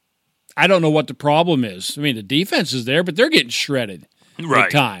I don't know what the problem is. I mean, the defense is there, but they're getting shredded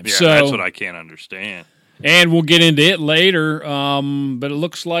at times. Yeah, so that's what I can't understand. And we'll get into it later, but it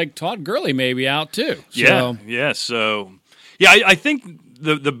looks like Todd Gurley may be out too. So. I think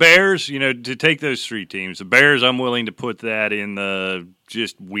the Bears, you know, to take those 3 teams, the Bears, I'm willing to put that in the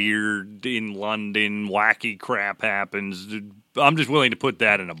just weird, in London, wacky crap happens. I'm just willing to put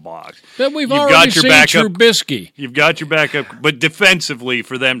that in a box. But we've already seen Trubisky. You've got your backup, but defensively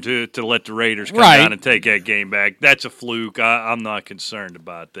for them to let the Raiders come down and take that game back, that's a fluke. I'm not concerned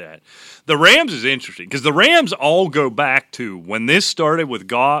about that. The Rams is interesting because the Rams all go back to when this started with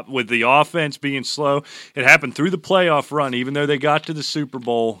the offense being slow. It happened through the playoff run, even though they got to the Super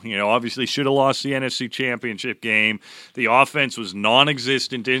Bowl. You know, obviously should have lost the NFC Championship game. The offense was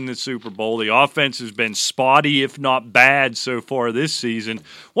non-existent in the Super Bowl. The offense has been spotty, if not bad, so so far this season.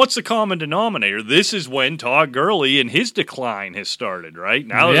 What's the common denominator? This is when Todd Gurley and his decline has started, right?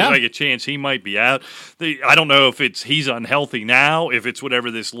 Now there's like a chance he might be out. I don't know if he's unhealthy now, if it's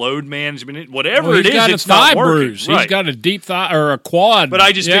whatever this load management, whatever it is, it's not working. Bruise. Right. He's got a deep thigh or a quad. But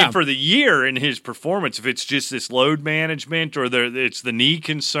I just think for the year in his performance, if it's just this load management or it's the knee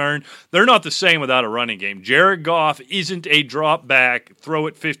concern, they're not the same without a running game. Jared Goff isn't a drop back, throw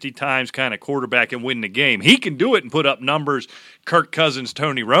it 50 times kind of quarterback and win the game. He can do it and put up numbers Kirk Cousins,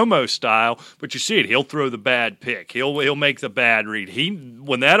 Tony Romo style, but you see it. He'll throw the bad pick. He'll make the bad read.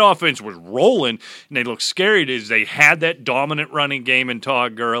 When that offense was rolling and they looked scary, is they had that dominant running game in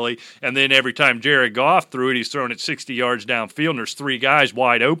Todd Gurley, and then every time Jared Goff threw it, he's throwing it 60 yards downfield, and there's three guys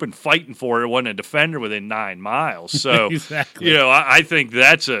wide open fighting for it. It wasn't a defender within 9 miles. So, exactly. I think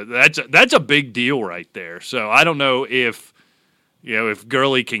that's a big deal right there. So I don't know if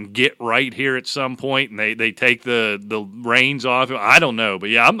Gurley can get right here at some point and they take the reins off him, I don't know. But,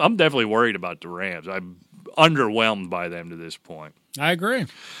 yeah, I'm definitely worried about the Rams. I'm underwhelmed by them to this point. I agree.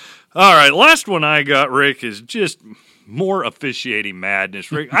 All right, last one I got, Rick, is just more officiating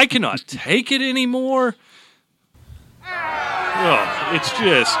madness. Rick, I cannot take it anymore. Oh, it's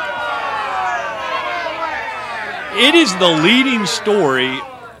just – it is the leading story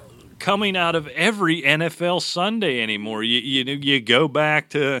coming out of every NFL Sunday anymore. You go back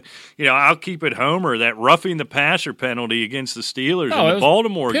to, I'll keep it Homer, that roughing the passer penalty against the Steelers in the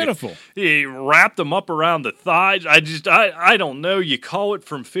Baltimore game. Pitiful. He wrapped them up around the thighs. I don't know. You call it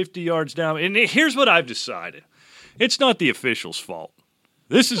from 50 yards down. And here's what I've decided. It's not the official's fault.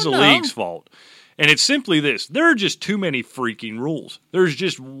 This is the league's fault. And it's simply this. There are just too many freaking rules. There's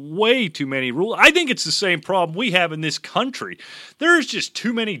just way too many rules. I think it's the same problem we have in this country. There's just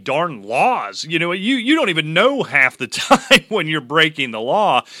too many darn laws. You don't even know half the time when you're breaking the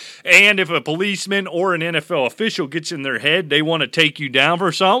law. And if a policeman or an NFL official gets in their head, they want to take you down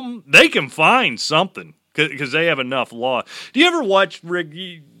for something, they can find something because they have enough law. Do you ever watch, Rick,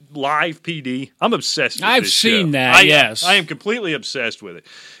 Live PD? I'm obsessed with I've this seen show. that, yes. I am completely obsessed with it.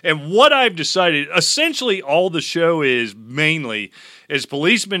 And what I've decided, essentially all the show is mainly is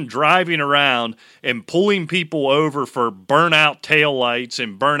policemen driving around and pulling people over for burnout taillights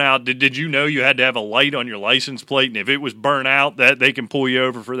and burnout. Did you know you had to have a light on your license plate? And if it was burnt out, that they can pull you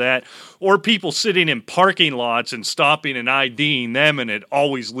over for that. Or people sitting in parking lots and stopping and IDing them, and it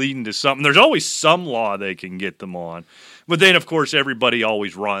always leading to something. There's always some law they can get them on. But then, of course, everybody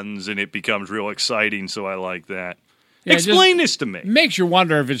always runs, and it becomes real exciting, so I like that. Yeah, explain this to me. Makes you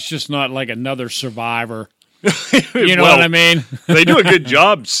wonder if it's just not like another Survivor. You know what I mean? They do a good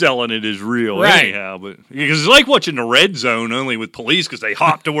job selling it as real anyhow. But because it's like watching the Red Zone only with police because they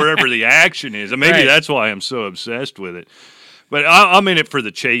hop to wherever the action is. And maybe that's why I'm so obsessed with it. But I'm in it for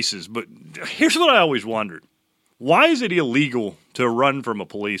the chases. But here's what I always wondered. Why is it illegal to run from a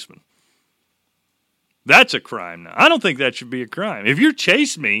policeman? That's a crime now. I don't think that should be a crime. If you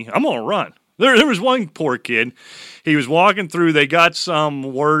chase me, I'm going to run. There was one poor kid. He was walking through. They got some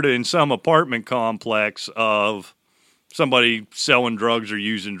word in some apartment complex of somebody selling drugs or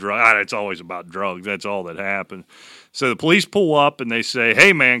using drugs. It's always about drugs. That's all that happened. So the police pull up and they say,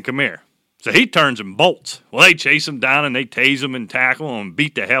 "Hey, man, come here." So he turns and bolts. Well, they chase him down and they tase him and tackle him and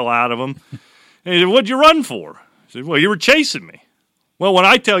beat the hell out of him. And he said, "What'd you run for?" I said, "Well, you were chasing me." "Well, when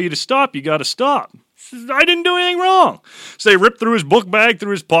I tell you to stop, you got to stop." I didn't do anything wrong. So they ripped through his book bag,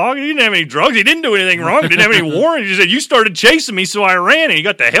 through his pocket. He didn't have any drugs. He didn't do anything wrong. He didn't have any warrant. He said, "You started chasing me, so I ran." And he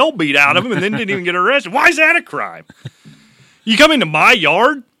got the hell beat out of him and then didn't even get arrested. Why is that a crime? You come into my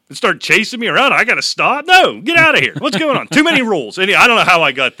yard and start chasing me around, I got to stop? No, get out of here. What's going on? Too many rules. I don't know how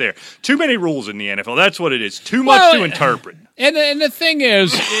I got there. Too many rules in the NFL. That's what it is. Too much to interpret. And the thing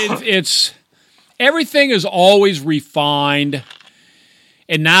is, it's everything is always refined,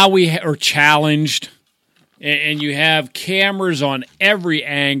 and now we are challenged. And you have cameras on every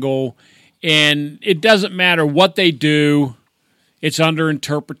angle, and it doesn't matter what they do. It's under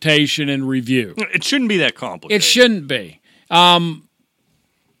interpretation and review. It shouldn't be that complicated. It shouldn't be. Some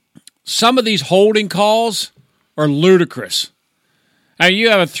of these holding calls are ludicrous. I mean,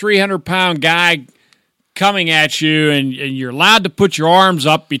 you have a 300-pound guy coming at you, and you're allowed to put your arms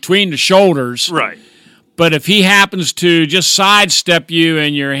up between the shoulders. Right. But if he happens to just sidestep you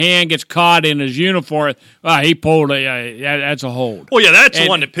and your hand gets caught in his uniform, he pulled that's a hold. Well, yeah, that's the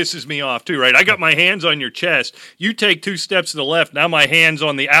one that pisses me off too, right? I got my hands on your chest. You take 2 steps to the left. Now my hand's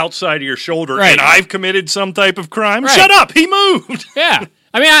on the outside of your shoulder, and I've committed some type of crime. Right. Shut up. He moved. Yeah.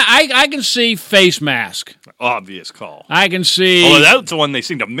 I mean, I can see face mask. Obvious call. I can see. Although that's the one they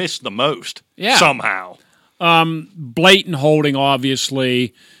seem to miss the most somehow. Blatant holding,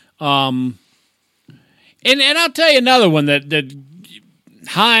 obviously. And I'll tell you another one that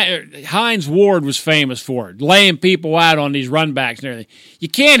Hines Ward was famous for, laying people out on these run backs and everything. You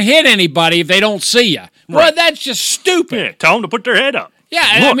can't hit anybody if they don't see you. Right. Well, that's just stupid. Yeah, tell them to put their head up. Yeah,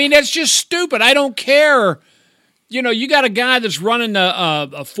 I mean, that's just stupid. I don't care. You know, you got a guy that's running a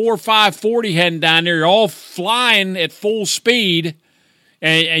 4.5 40 heading down there. You're all flying at full speed,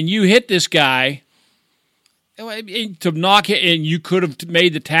 and you hit this guy to knock it, and you could have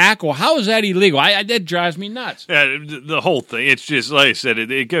made the tackle. How is that illegal? That drives me nuts. Yeah, the whole thing, it's just, like I said,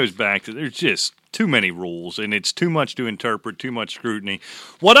 it goes back to there's just too many rules, and it's too much to interpret, too much scrutiny.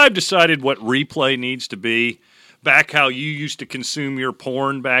 What I've decided what replay needs to be, back how you used to consume your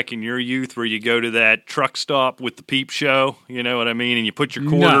porn back in your youth, where you go to that truck stop with the peep show, you know what I mean, and you put your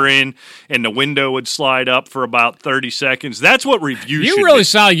quarter in, and the window would slide up for about 30 seconds. That's what review should You really be.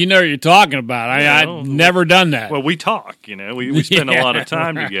 sound like you know what you're talking about. I've never done that. Well, we talk, you know. We spend a lot of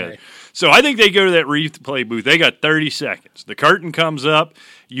time together. So I think they go to that replay booth. They got 30 seconds. The curtain comes up.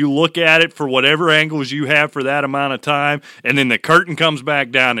 You look at it for whatever angles you have for that amount of time, and then the curtain comes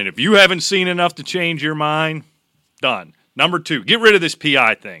back down. And if you haven't seen enough to change your mind, done. Number 2, get rid of this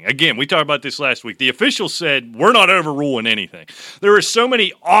PI thing. Again, we talked about this last week. The officials said, we're not overruling anything. There are so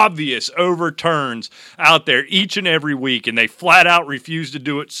many obvious overturns out there each and every week, and they flat out refuse to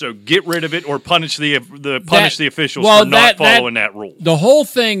do it, so get rid of it or punish the officials for not following that rule. The whole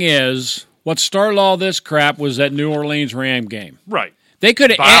thing is, what started all this crap was that New Orleans Ram game. Right. They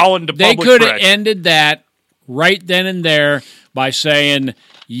could have ended that right then and there by saying,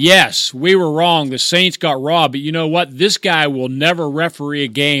 yes, we were wrong. The Saints got robbed, but you know what? This guy will never referee a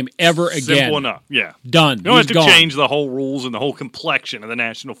game ever again. Simple enough, yeah. Done. You don't have to change the whole rules and the whole complexion of the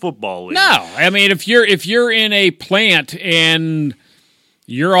National Football League. No, I mean if you're in a plant and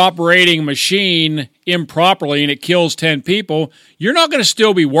you're operating a machine improperly and it kills 10 people, you're not going to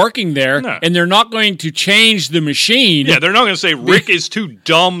still be working there, and they're not going to change the machine. Yeah, they're not going to say Rick is too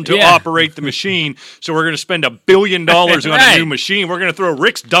dumb to operate the machine, so we're going to spend $1 billion on a new machine. We're going to throw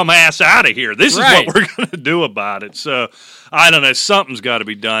Rick's dumb ass out of here. This is what we're going to do about it. So, I don't know. Something's got to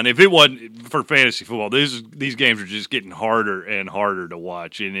be done. If it wasn't for fantasy football, these games are just getting harder and harder to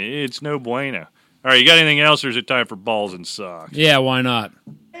watch, and it's no bueno. All right, you got anything else, or is it time for balls and socks? Yeah, why not?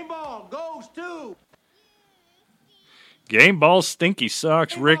 Game ball goes to. Game ball, stinky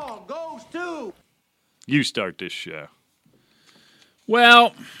socks, Game Rick. ball goes to. You start this show.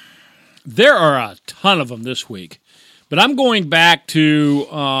 Well, there are a ton of them this week, but I'm going back to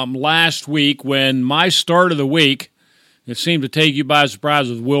last week when my start of the week, it seemed to take you by surprise,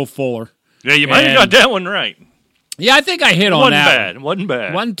 with Will Fuller. Yeah, you might have got that one right. Yeah, I think I hit on that. Wasn't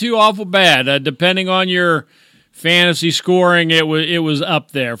bad. Wasn't too awful bad. Depending on your fantasy scoring, it was up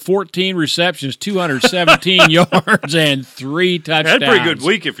there. 14 receptions, 217 yards, and 3 touchdowns. That's a pretty good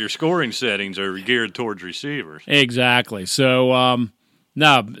week if your scoring settings are geared towards receivers. Exactly. So,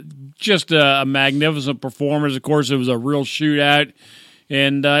 no, just a magnificent performance. Of course, it was a real shootout,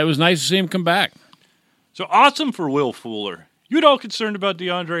 and it was nice to see him come back. So awesome for Will Fuller. You at all concerned about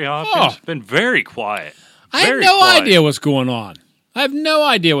DeAndre Hopkins? Been very quiet. I have no idea what's going on. I have no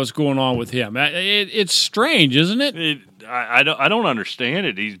idea what's going on with him. It's strange, isn't it? I don't understand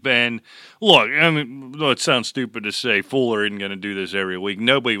it. He's been look. I mean, it sounds stupid to say Fuller isn't going to do this every week.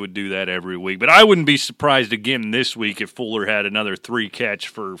 Nobody would do that every week. But I wouldn't be surprised again this week if Fuller had another 3-catch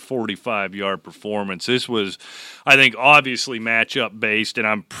for 45-yard performance. This was, I think, obviously matchup based, and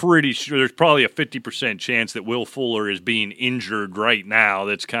I'm pretty sure there's probably a 50% chance that Will Fuller is being injured right now.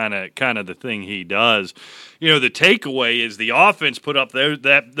 That's kind of the thing he does. You know, the takeaway is the offense put up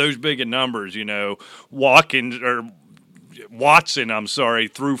those big numbers. You know, Watson,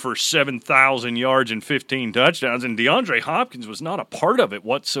 threw for 7,000 yards and 15 touchdowns, and DeAndre Hopkins was not a part of it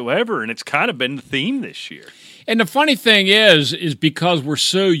whatsoever, and it's kind of been the theme this year. And the funny thing is because we're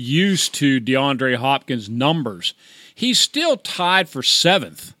so used to DeAndre Hopkins' numbers, he's still tied for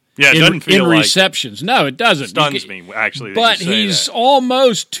 7th. Yeah, it doesn't feel in like receptions. No, it doesn't. Stuns me, actually. But he's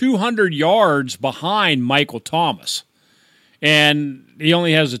almost 200 yards behind Michael Thomas. And he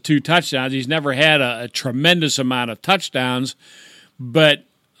only has the 2 touchdowns. He's never had a tremendous amount of touchdowns. But,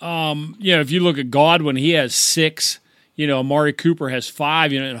 if you look at Godwin, he has 6. Amari Cooper has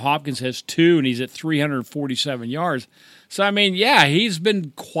 5, and Hopkins has 2, and he's at 347 yards. So, I mean, yeah, he's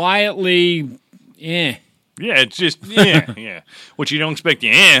been quietly, Yeah, it's just, yeah. Which you don't expect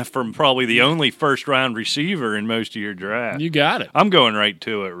from probably the only first-round receiver in most of your draft. You got it. I'm going right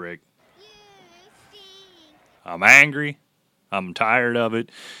to it, Rick. I'm angry. I'm tired of it.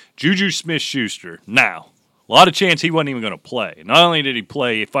 Juju Smith-Schuster. Now, a lot of chance he wasn't even going to play. Not only did he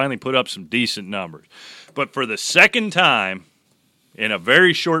play, he finally put up some decent numbers. But for the second time in a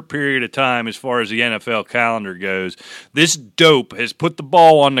very short period of time as far as the NFL calendar goes. This dope has put the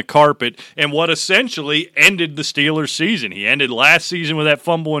ball on the carpet and what essentially ended the Steelers' season. He ended last season with that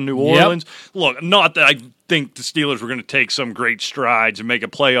fumble in New Orleans. Look, not that I think the Steelers were going to take some great strides and make a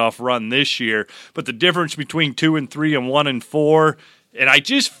playoff run this year, but the difference between 2-3 and 1-4, and I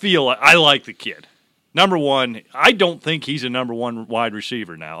just feel I like the kid. Number one, I don't think he's a number one wide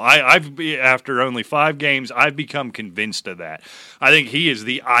receiver now. I've after only 5 games, I've become convinced of that. I think he is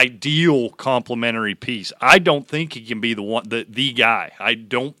the ideal complementary piece. I don't think he can be the guy. I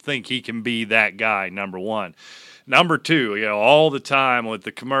don't think he can be that guy, number one. Number two, all the time with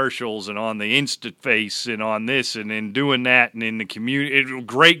the commercials and on the Instant Face and on this and then doing that and in the community,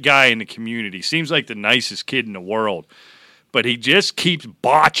 great guy in the community. Seems like the nicest kid in the world. But he just keeps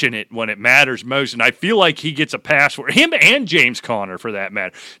botching it when it matters most. And I feel like he gets a pass for him and James Conner, for that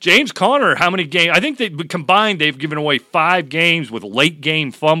matter. James Conner, how many games? I think they've given away 5 games with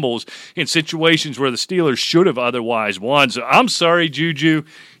late-game fumbles in situations where the Steelers should have otherwise won. So I'm sorry, Juju.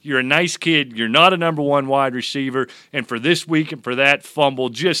 You're a nice kid. You're not a number one wide receiver. And for this week and for that fumble,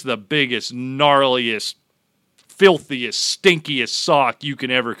 just the biggest, gnarliest, filthiest, stinkiest sock you can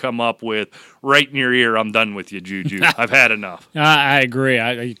ever come up with right in your ear. I'm done with you, Juju. I've had enough. I agree.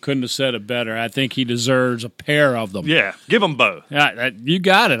 I couldn't have said it better. I think he deserves a pair of them. Yeah, give them both. You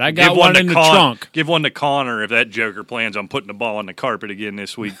got it. I got one in the trunk. Give one to Connor if that joker plans on putting the ball on the carpet again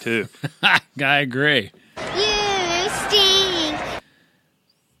this week, too. I agree. You stink.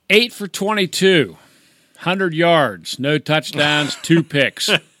 8 for 22, 100 yards, no touchdowns, 2 picks.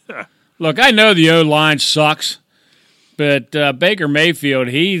 Look, I know the O-line sucks. But Baker Mayfield,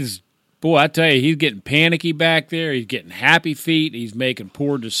 I tell you, he's getting panicky back there. He's getting happy feet. He's making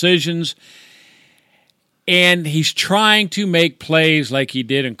poor decisions. And he's trying to make plays like he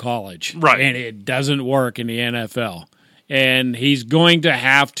did in college. Right. And it doesn't work in the NFL. And he's going to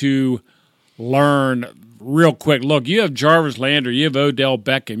have to learn real quick. Look, you have Jarvis Landry, you have Odell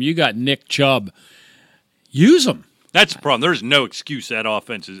Beckham, you got Nick Chubb. Use them. That's the problem. There's no excuse that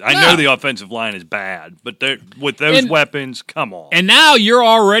offense is. I know the offensive line is bad, but with those weapons, come on. And now you're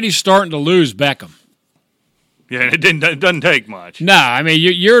already starting to lose Beckham. Yeah, it doesn't take much. No, I mean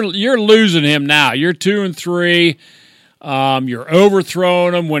you're losing him now. You're 2-3. You're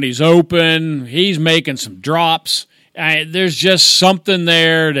overthrowing him when he's open. He's making some drops. There's just something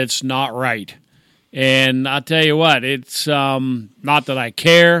there that's not right. And I'll tell you what, it's not that I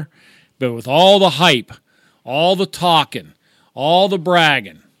care, but with all the hype, all the talking, all the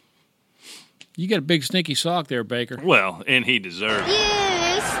bragging, you got a big stinky sock there, Baker. Well, and he deserves it.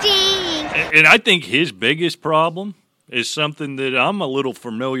 You stink. And I think his biggest problem is something that I'm a little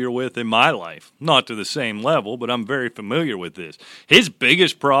familiar with in my life. Not to the same level, but I'm very familiar with this. His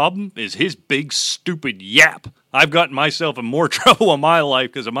biggest problem is his big, stupid yap. I've gotten myself in more trouble in my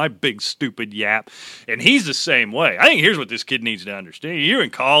life because of my big, stupid yap. And he's the same way. I think here's what this kid needs to understand. You're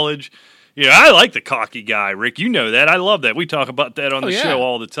in college. I like the cocky guy, Rick. You know that. I love that. We talk about that on the show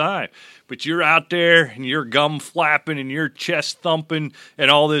all the time. But you're out there and you're gum flapping and you're chest thumping and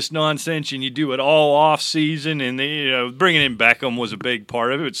all this nonsense, and you do it all off season. And bringing in Beckham was a big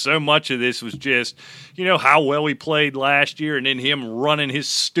part of it. But so much of this was just, how well he played last year, and then him running his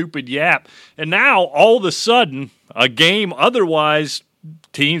stupid yap. And now all of a sudden, a game otherwise,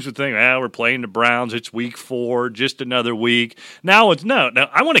 teams would think, we're playing the Browns. It's week 4, just another week. Now it's no.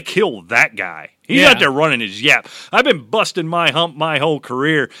 I want to kill that guy. He's out there running his yap. I've been busting my hump my whole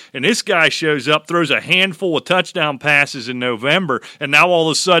career, and this guy shows up, throws a handful of touchdown passes in November, and now all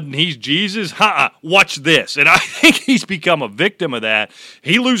of a sudden he's Jesus? Watch this. And I think he's become a victim of that.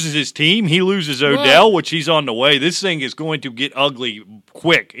 He loses his team. He loses Odell, which he's on the way. This thing is going to get ugly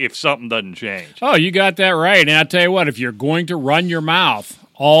quick if something doesn't change. Oh, you got that right. And I tell you what, if you're going to run your mouth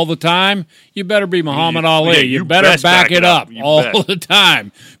all the time, you better be Muhammad Ali. Yeah, you better back it up all the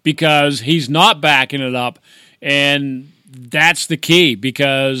time, because he's not backing it up. And that's the key,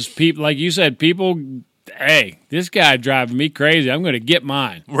 because people, like you said, hey, this guy driving me crazy. I'm going to get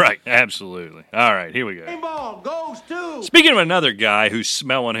mine. Right, absolutely. All right, here we go. Ball goes to. Speaking of another guy who's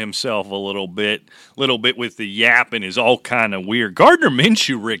smelling himself a little bit with the yap and is all kind of weird, Gardner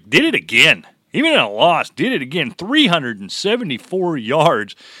Minshew, Rick, did it again. Even in a loss, did it again. 374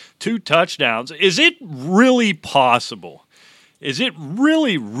 yards, 2 touchdowns. Is it really possible? Is it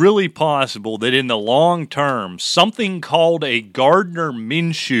really, really possible that in the long term, something called a Gardner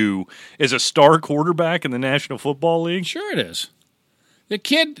Minshew is a star quarterback in the National Football League? Sure it is. The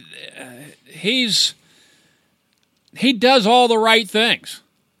kid, he does all the right things.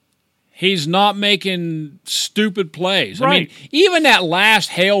 He's not making stupid plays. Right. I mean, even that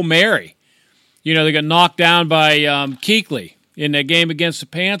last Hail Mary, they got knocked down by Kuechly. in that game against the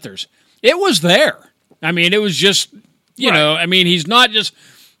Panthers. It was there. I mean, it was just, you know, I mean, he's not just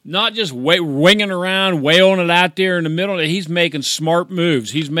winging around, wailing it out there in the middle. He's making smart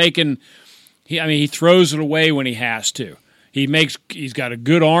moves. He's making, he throws it away when he has to. He's got a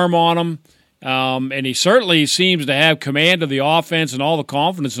good arm on him, and he certainly seems to have command of the offense and all the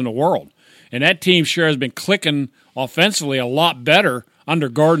confidence in the world. And that team sure has been clicking offensively a lot better under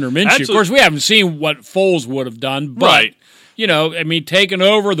Gardner Minshew. Of course, we haven't seen what Foles would have done, but, you know, I mean, taking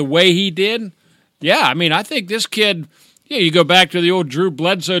over the way he did, yeah, I mean, I think this kid, you go back to the old Drew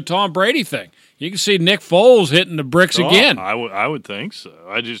Bledsoe, Tom Brady thing. You can see Nick Foles hitting the bricks again. I would think so.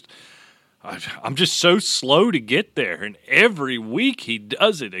 I'm just so slow to get there, and every week he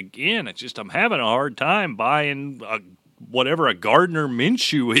does it again. I'm having a hard time buying whatever a Gardner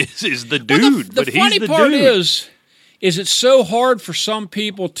Minshew is the dude. Well, the but funny he's the part dude. is it's so hard for some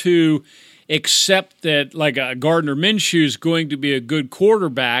people to accept that like a Gardner Minshew is going to be a good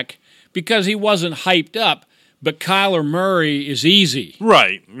quarterback because he wasn't hyped up, but Kyler Murray is easy.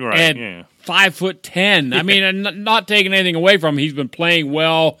 Right, and yeah. 5'10". I mean, and not taking anything away from him. He's been playing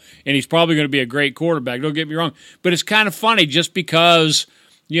well, and he's probably going to be a great quarterback. Don't get me wrong. But it's kind of funny just because,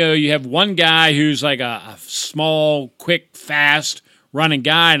 you know, you have one guy who's like a small, quick, fast running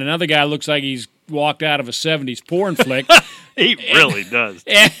guy, and another guy looks like he's walked out of a 70s porn flick. He really does.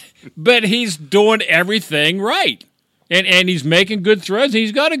 But he's doing everything right. And he's making good throws.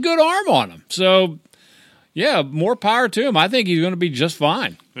 He's got a good arm on him. So, yeah, more power to him. I think he's going to be just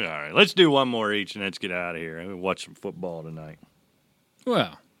fine. All right, let's do one more each, and let's get out of here. I'm going to watch some football tonight.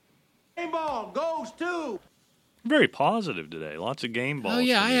 Well. Game ball goes to. Very positive today. Lots of game balls. Oh,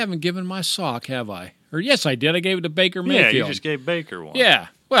 yeah, I haven't given my sock, have I? Or yes, I did. I gave it to Baker Mayfield. Yeah, you just gave Baker one. Yeah.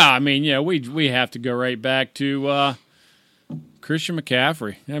 Well, I mean, yeah, we have to go right back to Christian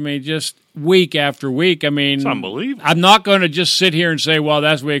McCaffery. I mean, just week after week. I mean, it's unbelievable. I'm not going to just sit here and say, well,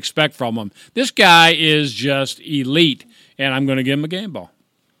 that's what we expect from him. This guy is just elite, and I'm going to give him a game ball.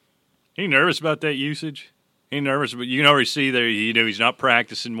 Are you nervous about that usage? Ain't nervous, but you can already see there. You know, he's not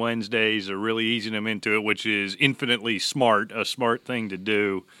practicing Wednesdays. They're really easing him into it, which is infinitely smart, a smart thing to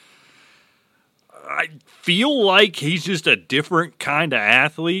do. I feel like he's just a different kind of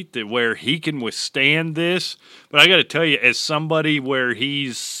athlete where he can withstand this. But I got to tell you, as somebody where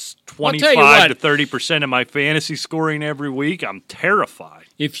he's 25 to 30% of my fantasy scoring every week, I'm terrified.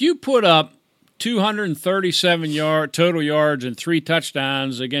 If you put up 237 total yards and 3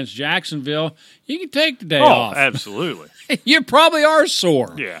 touchdowns against Jacksonville, you can take the day off. Absolutely. You probably are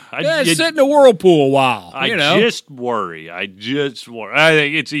sore. Yeah. Sit in the whirlpool a while. I just worry. I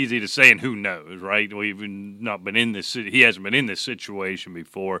think it's easy to say, and who knows, right? We've not been in this. He hasn't been in this situation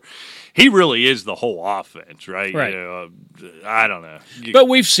before. He really is the whole offense, right? Right. You know, I don't know. But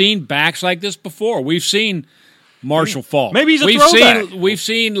we've seen backs like this before. We've seen Marshall Faulk. Maybe he's a throwback. We've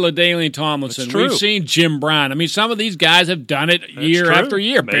seen LaDainian Tomlinson. That's true. We've seen Jim Brown. I mean, some of these guys have done it year after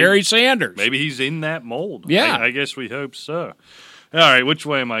year. Barry Sanders. Maybe he's in that mold. Yeah. I guess we hope so. All right, which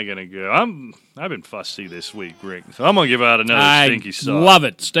way am I going to go? I've been fussy this week, Rick, so I'm going to give out another stinky sauce. Love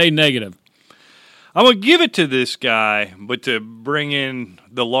it. Stay negative. I'm going to give it to this guy, but to bring in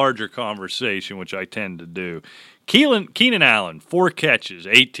the larger conversation, which I tend to do. Keenan Allen, 4 catches,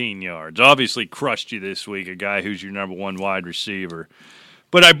 18 yards. Obviously crushed you this week, a guy who's your number 1 wide receiver.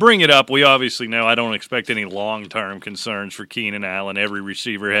 But I bring it up. We obviously know I don't expect any long-term concerns for Keenan Allen. Every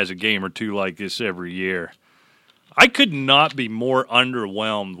receiver has a game or two like this every year. I could not be more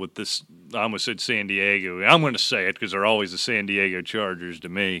underwhelmed with this. I almost said San Diego. I'm going to say it because they're always the San Diego Chargers to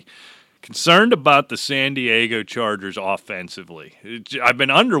me. Concerned about the San Diego Chargers offensively. I've been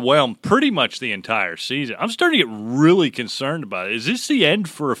underwhelmed pretty much the entire season. I'm starting to get really concerned about it. Is this the end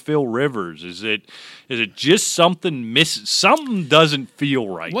for a Phil Rivers? Is it just something missing? Something doesn't feel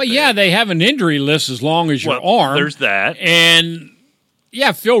right. Well, yeah, they have an injury list as long as your arm. There's that. And,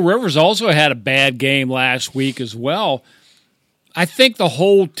 yeah, Phil Rivers also had a bad game last week as well. I think the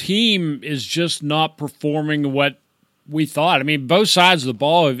whole team is just not performing what we thought. I mean, both sides of the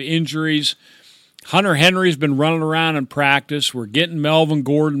ball have injuries. Hunter Henry's been running around in practice. We're getting Melvin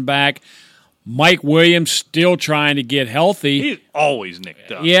Gordon back. Mike Williams still trying to get healthy. He's always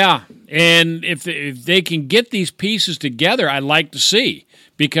nicked up. Yeah, and if they can get these pieces together, I'd like to see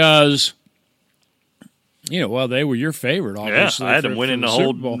because, they were your favorite, obviously. Yeah, I had them winning the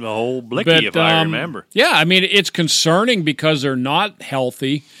whole blicky, if I remember. Yeah, I mean, it's concerning because they're not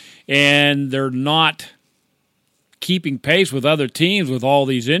healthy and they're not keeping pace with other teams with all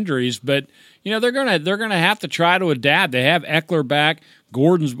these injuries, but they're gonna have to try to adapt. They have Eckler back.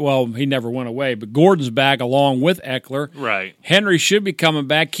 he never went away, but Gordon's back along with Eckler. Right. Henry should be coming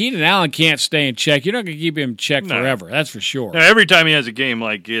back. Keenan Allen can't stay in check. You're not going to keep him in check forever. That's for sure. Now, every time he has a game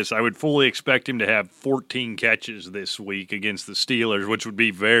like this, I would fully expect him to have 14 catches this week against the Steelers, which would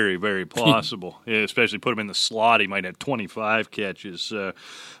be very, very plausible. Yeah, especially put him in the slot. He might have 25 catches. All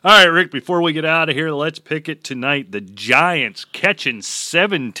right, Rick, before we get out of here, let's pick it tonight. The Giants catching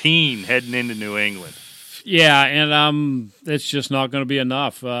 17 heading into New England. Yeah, and it's just not going to be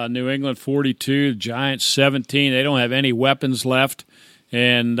enough. New England 42, Giants 17. They don't have any weapons left,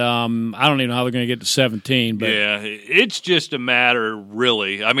 and I don't even know how they're going to get to 17. But yeah, it's just a matter,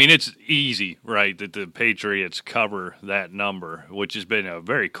 really. I mean, it's easy, right, that the Patriots cover that number, which has been a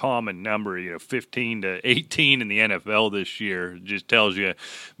very common number, 15 to 18 in the NFL this year. It just tells you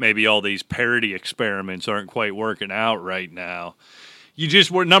maybe all these parity experiments aren't quite working out right now. You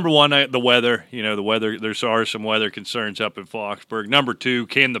just were number one, the weather. The weather. There are some weather concerns up in Foxburg. Number two,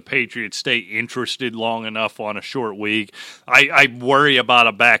 can the Patriots stay interested long enough on a short week? I worry about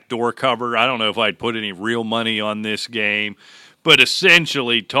a backdoor cover. I don't know if I'd put any real money on this game. But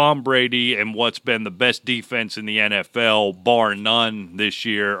essentially, Tom Brady and what's been the best defense in the NFL, bar none this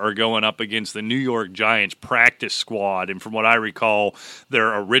year, are going up against the New York Giants practice squad. And from what I recall,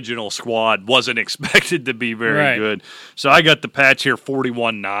 their original squad wasn't expected to be very good. So I got the Pats here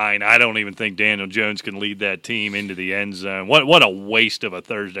 41-9. I don't even think Daniel Jones can lead that team into the end zone. What a waste of a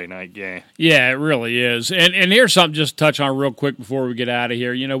Thursday night game. Yeah, it really is. And here's something just to touch on real quick before we get out of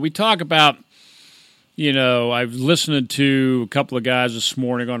here. We talk about I've listened to a couple of guys this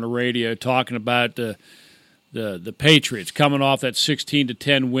morning on the radio talking about the Patriots coming off that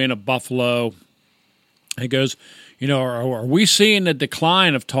 16-10 win of Buffalo. He goes, are we seeing the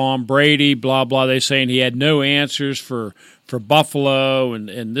decline of Tom Brady, blah, blah. They're saying he had no answers for Buffalo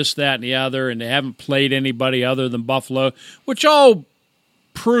and this, that, and the other, and they haven't played anybody other than Buffalo, which all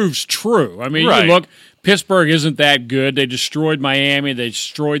proves true. I mean, you look, Pittsburgh isn't that good. They destroyed Miami. They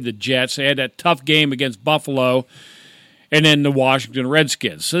destroyed the Jets. They had that tough game against Buffalo and then the Washington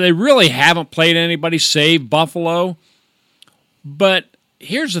Redskins. So they really haven't played anybody save Buffalo. But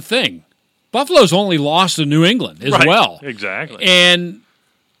here's the thing. Buffalo's only lost to New England as well. Exactly. And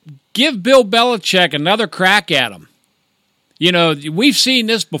give Bill Belichick another crack at him. We've seen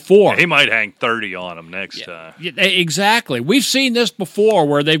this before. He might hang 30 on them next time. Exactly. We've seen this before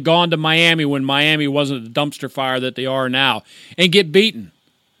where they've gone to Miami when Miami wasn't the dumpster fire that they are now and get beaten.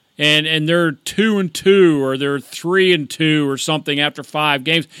 And they're 2-2 or they're 3-2 or something after 5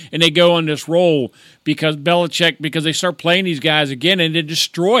 games, and they go on this roll because they start playing these guys again and they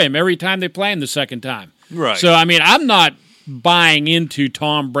destroy them every time they play them the second time. Right. So, I mean, I'm not buying into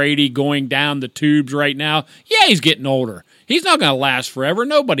Tom Brady going down the tubes right now. Yeah, he's getting older. He's not going to last forever.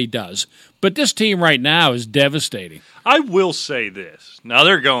 Nobody does. But this team right now is devastating. I will say this. Now,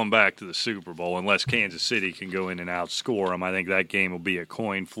 they're going back to the Super Bowl unless Kansas City can go in and outscore them. I think that game will be a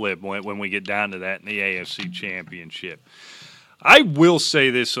coin flip when we get down to that in the AFC Championship. I will say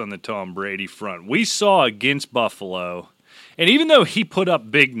this on the Tom Brady front. We saw against Buffalo, and even though he put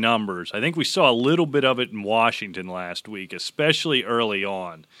up big numbers, I think we saw a little bit of it in Washington last week, especially early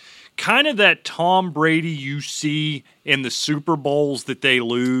on. Kind of that Tom Brady you see in the Super Bowls that they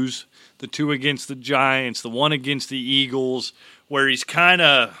lose, the 2 against the Giants, the 1 against the Eagles, where he's kind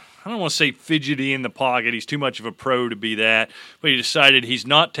of, I don't want to say fidgety in the pocket. He's too much of a pro to be that. But he decided he's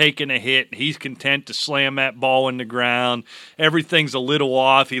not taking a hit. He's content to slam that ball in the ground. Everything's a little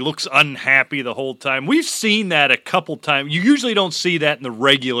off. He looks unhappy the whole time. We've seen that a couple times. You usually don't see that in the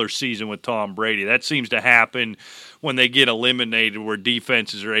regular season with Tom Brady. That seems to happen when they get eliminated where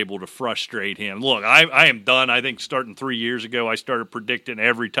defenses are able to frustrate him. Look, I am done. I think starting 3 years ago, I started predicting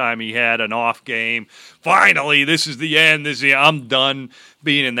every time he had an off game, finally, this is the end. I'm done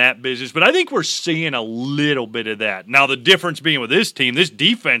being in that business. But I think we're seeing a little bit of that. Now, the difference being with this team, this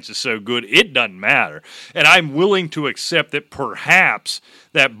defense is so good, it doesn't matter. And I'm willing to accept that perhaps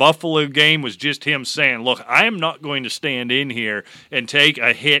that Buffalo game was just him saying, look, I am not going to stand in here and take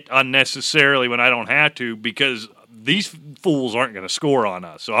a hit unnecessarily when I don't have to because these fools aren't going to score on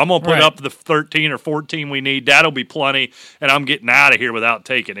us. So I'm going to put up the 13 or 14 we need. That'll be plenty, and I'm getting out of here without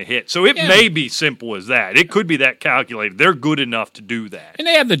taking a hit. So it may be simple as that. It could be that calculated. They're good enough to do that. And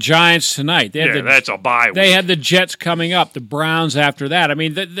they have the Giants tonight. That's a bye week. They had the Jets coming up, the Browns after that. I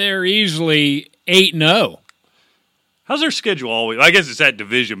mean, they're easily 8-0. How's their schedule always? I guess it's that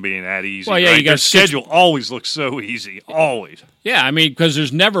division being that easy. Well, yeah, right? you got their schedule always looks so easy. Always. Yeah, I mean, because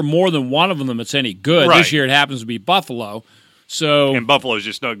there's never more than one of them that's any good. Right. This year it happens to be Buffalo. So and Buffalo's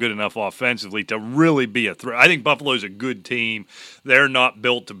just not good enough offensively to really be a threat. I think Buffalo's a good team. They're not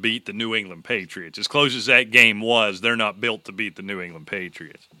built to beat the New England Patriots. As close as that game was, they're not built to beat the New England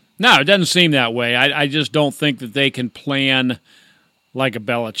Patriots. no, it doesn't seem that way. I just don't think that they can plan like a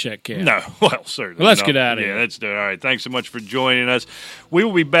Belichick can. No, well, certainly. Well, let's not. get out of Yeah, here. let's do it. All right, thanks so much for joining us. We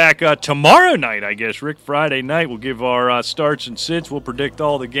will be back tomorrow night, I guess, Rick. Friday night. We'll give our starts and sits. We'll predict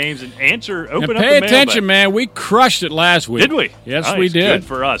all the games and open up pay the attention, mailbag. man. We crushed it last week. Did we? Yes, Nice. we did. Good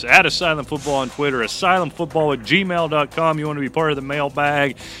for us. At Asylum Football on Twitter, asylumfootball@gmail.com. You want to be part of the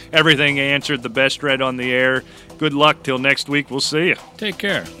mailbag. Everything answered, the best read on the air. Good luck till next week. We'll see you. Take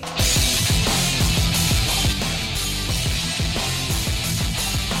care.